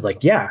really offended.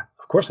 Like, yeah,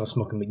 of course I'm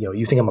smoking.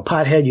 You think I'm a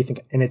pothead. You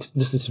think, and it's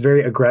just this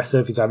very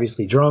aggressive. He's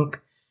obviously drunk,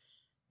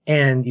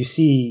 and you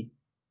see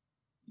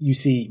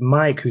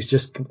Mike, who's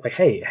just like,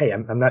 hey,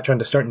 I'm not trying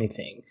to start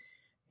anything,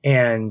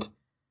 and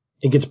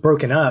it gets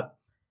broken up.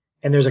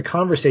 And there's a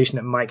conversation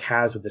that Mike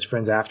has with his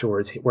friends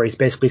afterwards where he's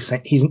basically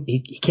saying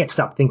he can't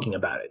stop thinking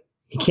about it.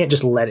 He can't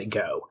just let it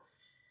go.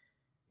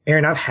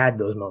 Aaron, I've had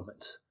those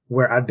moments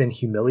where I've been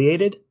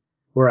humiliated,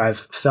 where I've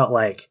felt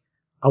like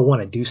I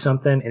want to do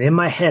something. And in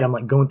my head, I'm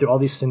like going through all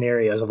these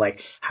scenarios of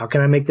like, how can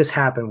I make this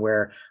happen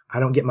where I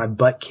don't get my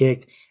butt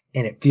kicked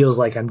and it feels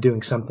like I'm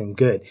doing something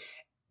good?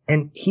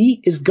 And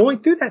he is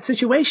going through that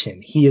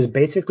situation. He is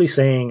basically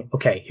saying,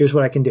 okay, here's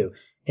what I can do.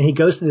 And he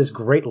goes through this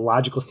great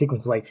logical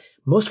sequence. Like,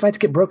 most fights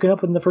get broken up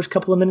within the first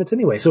couple of minutes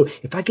anyway. So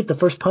if I get the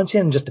first punch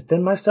in and just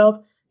defend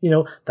myself,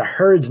 the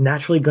herd's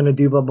naturally going to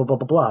do blah, blah, blah,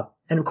 blah, blah.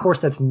 And of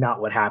course, that's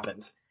not what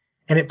happens.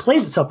 And it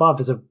plays itself off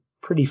as a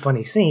pretty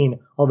funny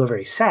scene, although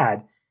very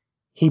sad.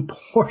 He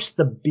pours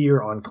the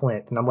beer on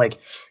Clint. And I'm like,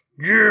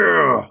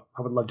 yeah,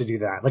 I would love to do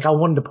that. Like, I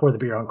wanted to pour the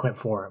beer on Clint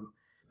for him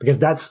because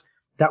that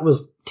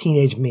was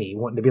teenage me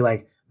wanting to be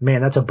like,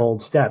 man, that's a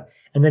bold step.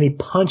 And then he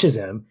punches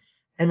him.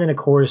 And then, of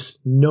course,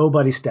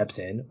 nobody steps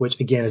in, which,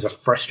 again, is a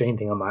frustrating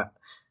thing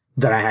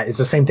that I had. It's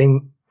the same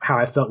thing how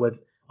I felt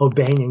with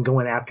O'Banion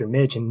going after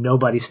Mitch and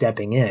nobody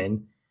stepping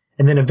in.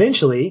 And then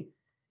eventually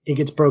it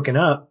gets broken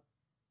up.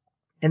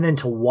 And then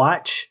to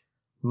watch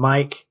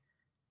Mike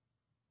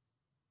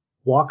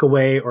walk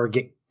away or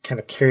get kind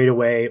of carried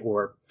away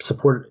or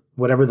support,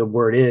 whatever the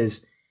word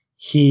is,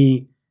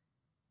 he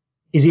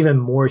is even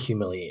more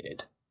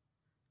humiliated.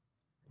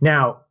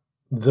 Now,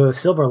 the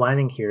silver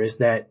lining here is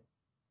that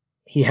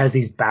he has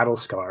these battle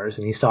scars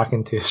and he's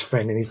talking to his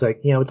friend and he's like,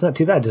 it's not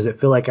too bad. Does it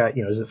feel like I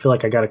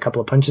got a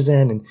couple of punches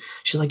in? And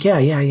she's like, yeah.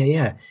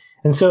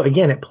 And so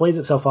again, it plays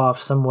itself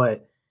off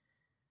somewhat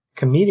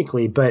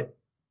comedically, but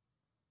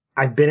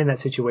I've been in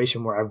that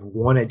situation where I've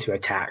wanted to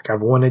attack.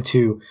 I've wanted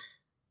to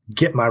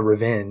get my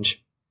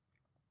revenge.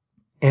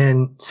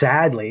 And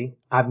sadly,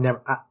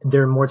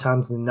 there are more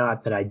times than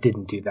not that I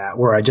didn't do that,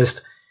 where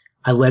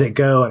I let it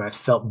go and I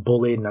felt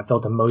bullied and I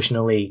felt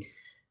emotionally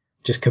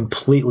just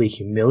completely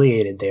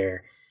humiliated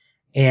there.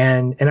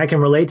 And I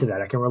can relate to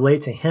that. I can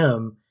relate to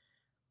him.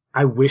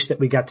 I wish that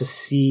we got to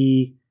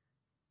see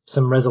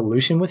some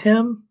resolution with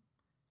him,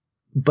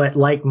 but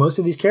like most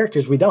of these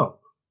characters, we don't.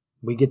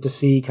 We get to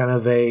see kind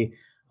of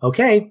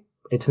okay,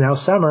 it's now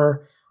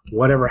summer.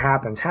 Whatever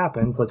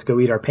happens. Let's go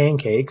eat our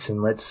pancakes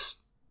and let's,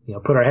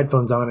 put our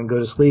headphones on and go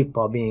to sleep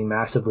while being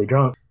massively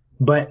drunk.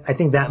 But I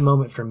think that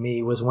moment for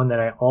me was one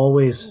that I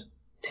always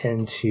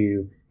tend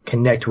to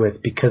connect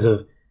with because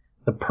of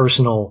the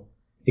personal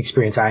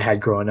experience I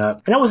had growing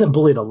up. And I wasn't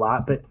bullied a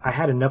lot, but I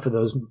had enough of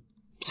those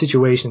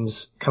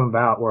situations come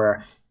about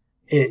where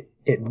it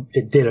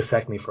did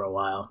affect me for a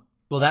while.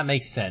 Well, that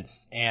makes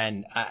sense.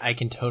 And I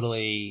can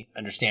totally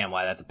understand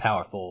why that's a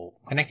powerful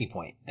connecting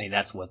point. I mean,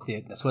 that's what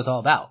it's all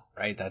about,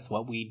 right? That's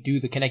what we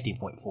do the connecting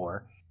point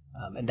for.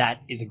 And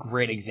that is a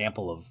great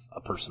example of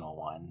a personal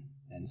one.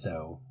 And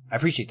so I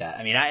appreciate that.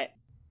 I mean,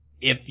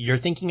 if you're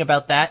thinking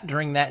about that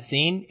during that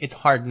scene, it's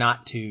hard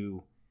not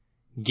to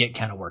get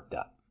kind of worked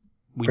up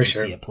when you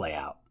see it play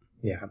out.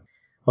 Yeah.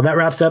 Well, that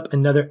wraps up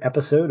another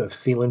episode of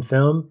Feelin'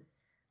 Film.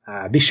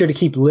 Be sure to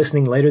keep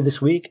listening later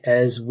this week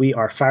as we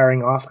are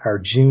firing off our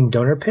June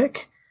donor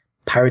pick,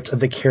 Pirates of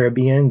the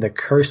Caribbean, The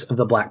Curse of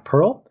the Black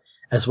Pearl,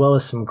 as well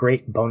as some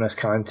great bonus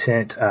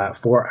content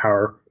for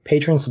our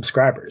Patreon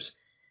subscribers.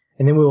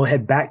 And then we will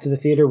head back to the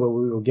theater where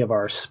we will give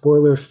our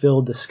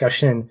spoiler-filled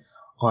discussion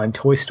on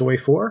Toy Story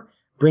 4,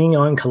 bringing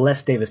on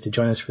Celeste Davis to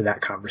join us for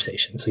that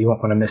conversation. So you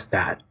won't want to miss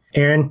that.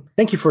 Aaron,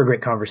 thank you for a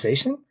great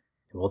conversation,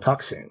 and we'll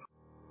talk soon.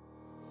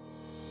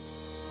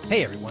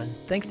 Hey everyone,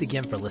 thanks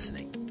again for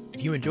listening.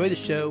 If you enjoy the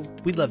show,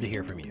 we'd love to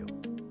hear from you.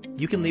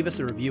 You can leave us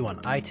a review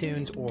on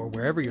iTunes or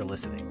wherever you're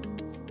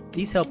listening.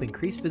 These help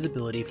increase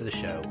visibility for the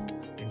show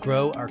and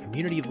grow our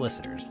community of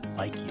listeners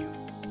like you.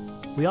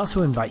 We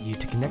also invite you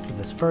to connect with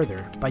us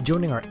further by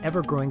joining our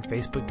ever-growing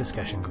Facebook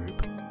discussion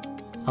group.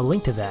 A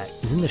link to that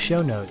is in the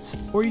show notes,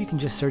 or you can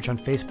just search on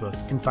Facebook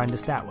and find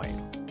us that way.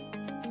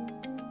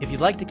 If you'd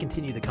like to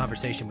continue the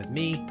conversation with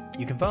me,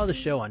 you can follow the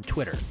show on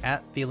Twitter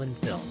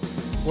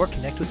 @FeelinFilm, or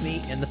connect with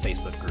me in the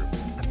Facebook group.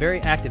 I'm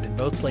very active in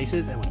both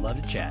places and would love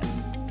to chat.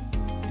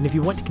 And if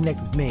you want to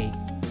connect with me,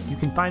 you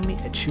can find me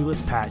at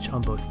Shoeless Patch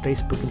on both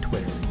Facebook and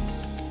Twitter.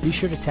 Be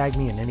sure to tag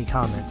me in any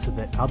comments so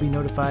that I'll be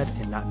notified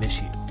and not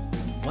miss you.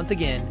 Once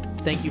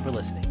again, thank you for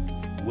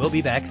listening. We'll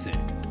be back soon.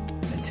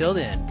 Until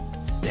then,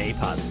 stay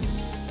positive.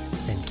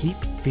 And keep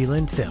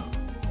feeling film.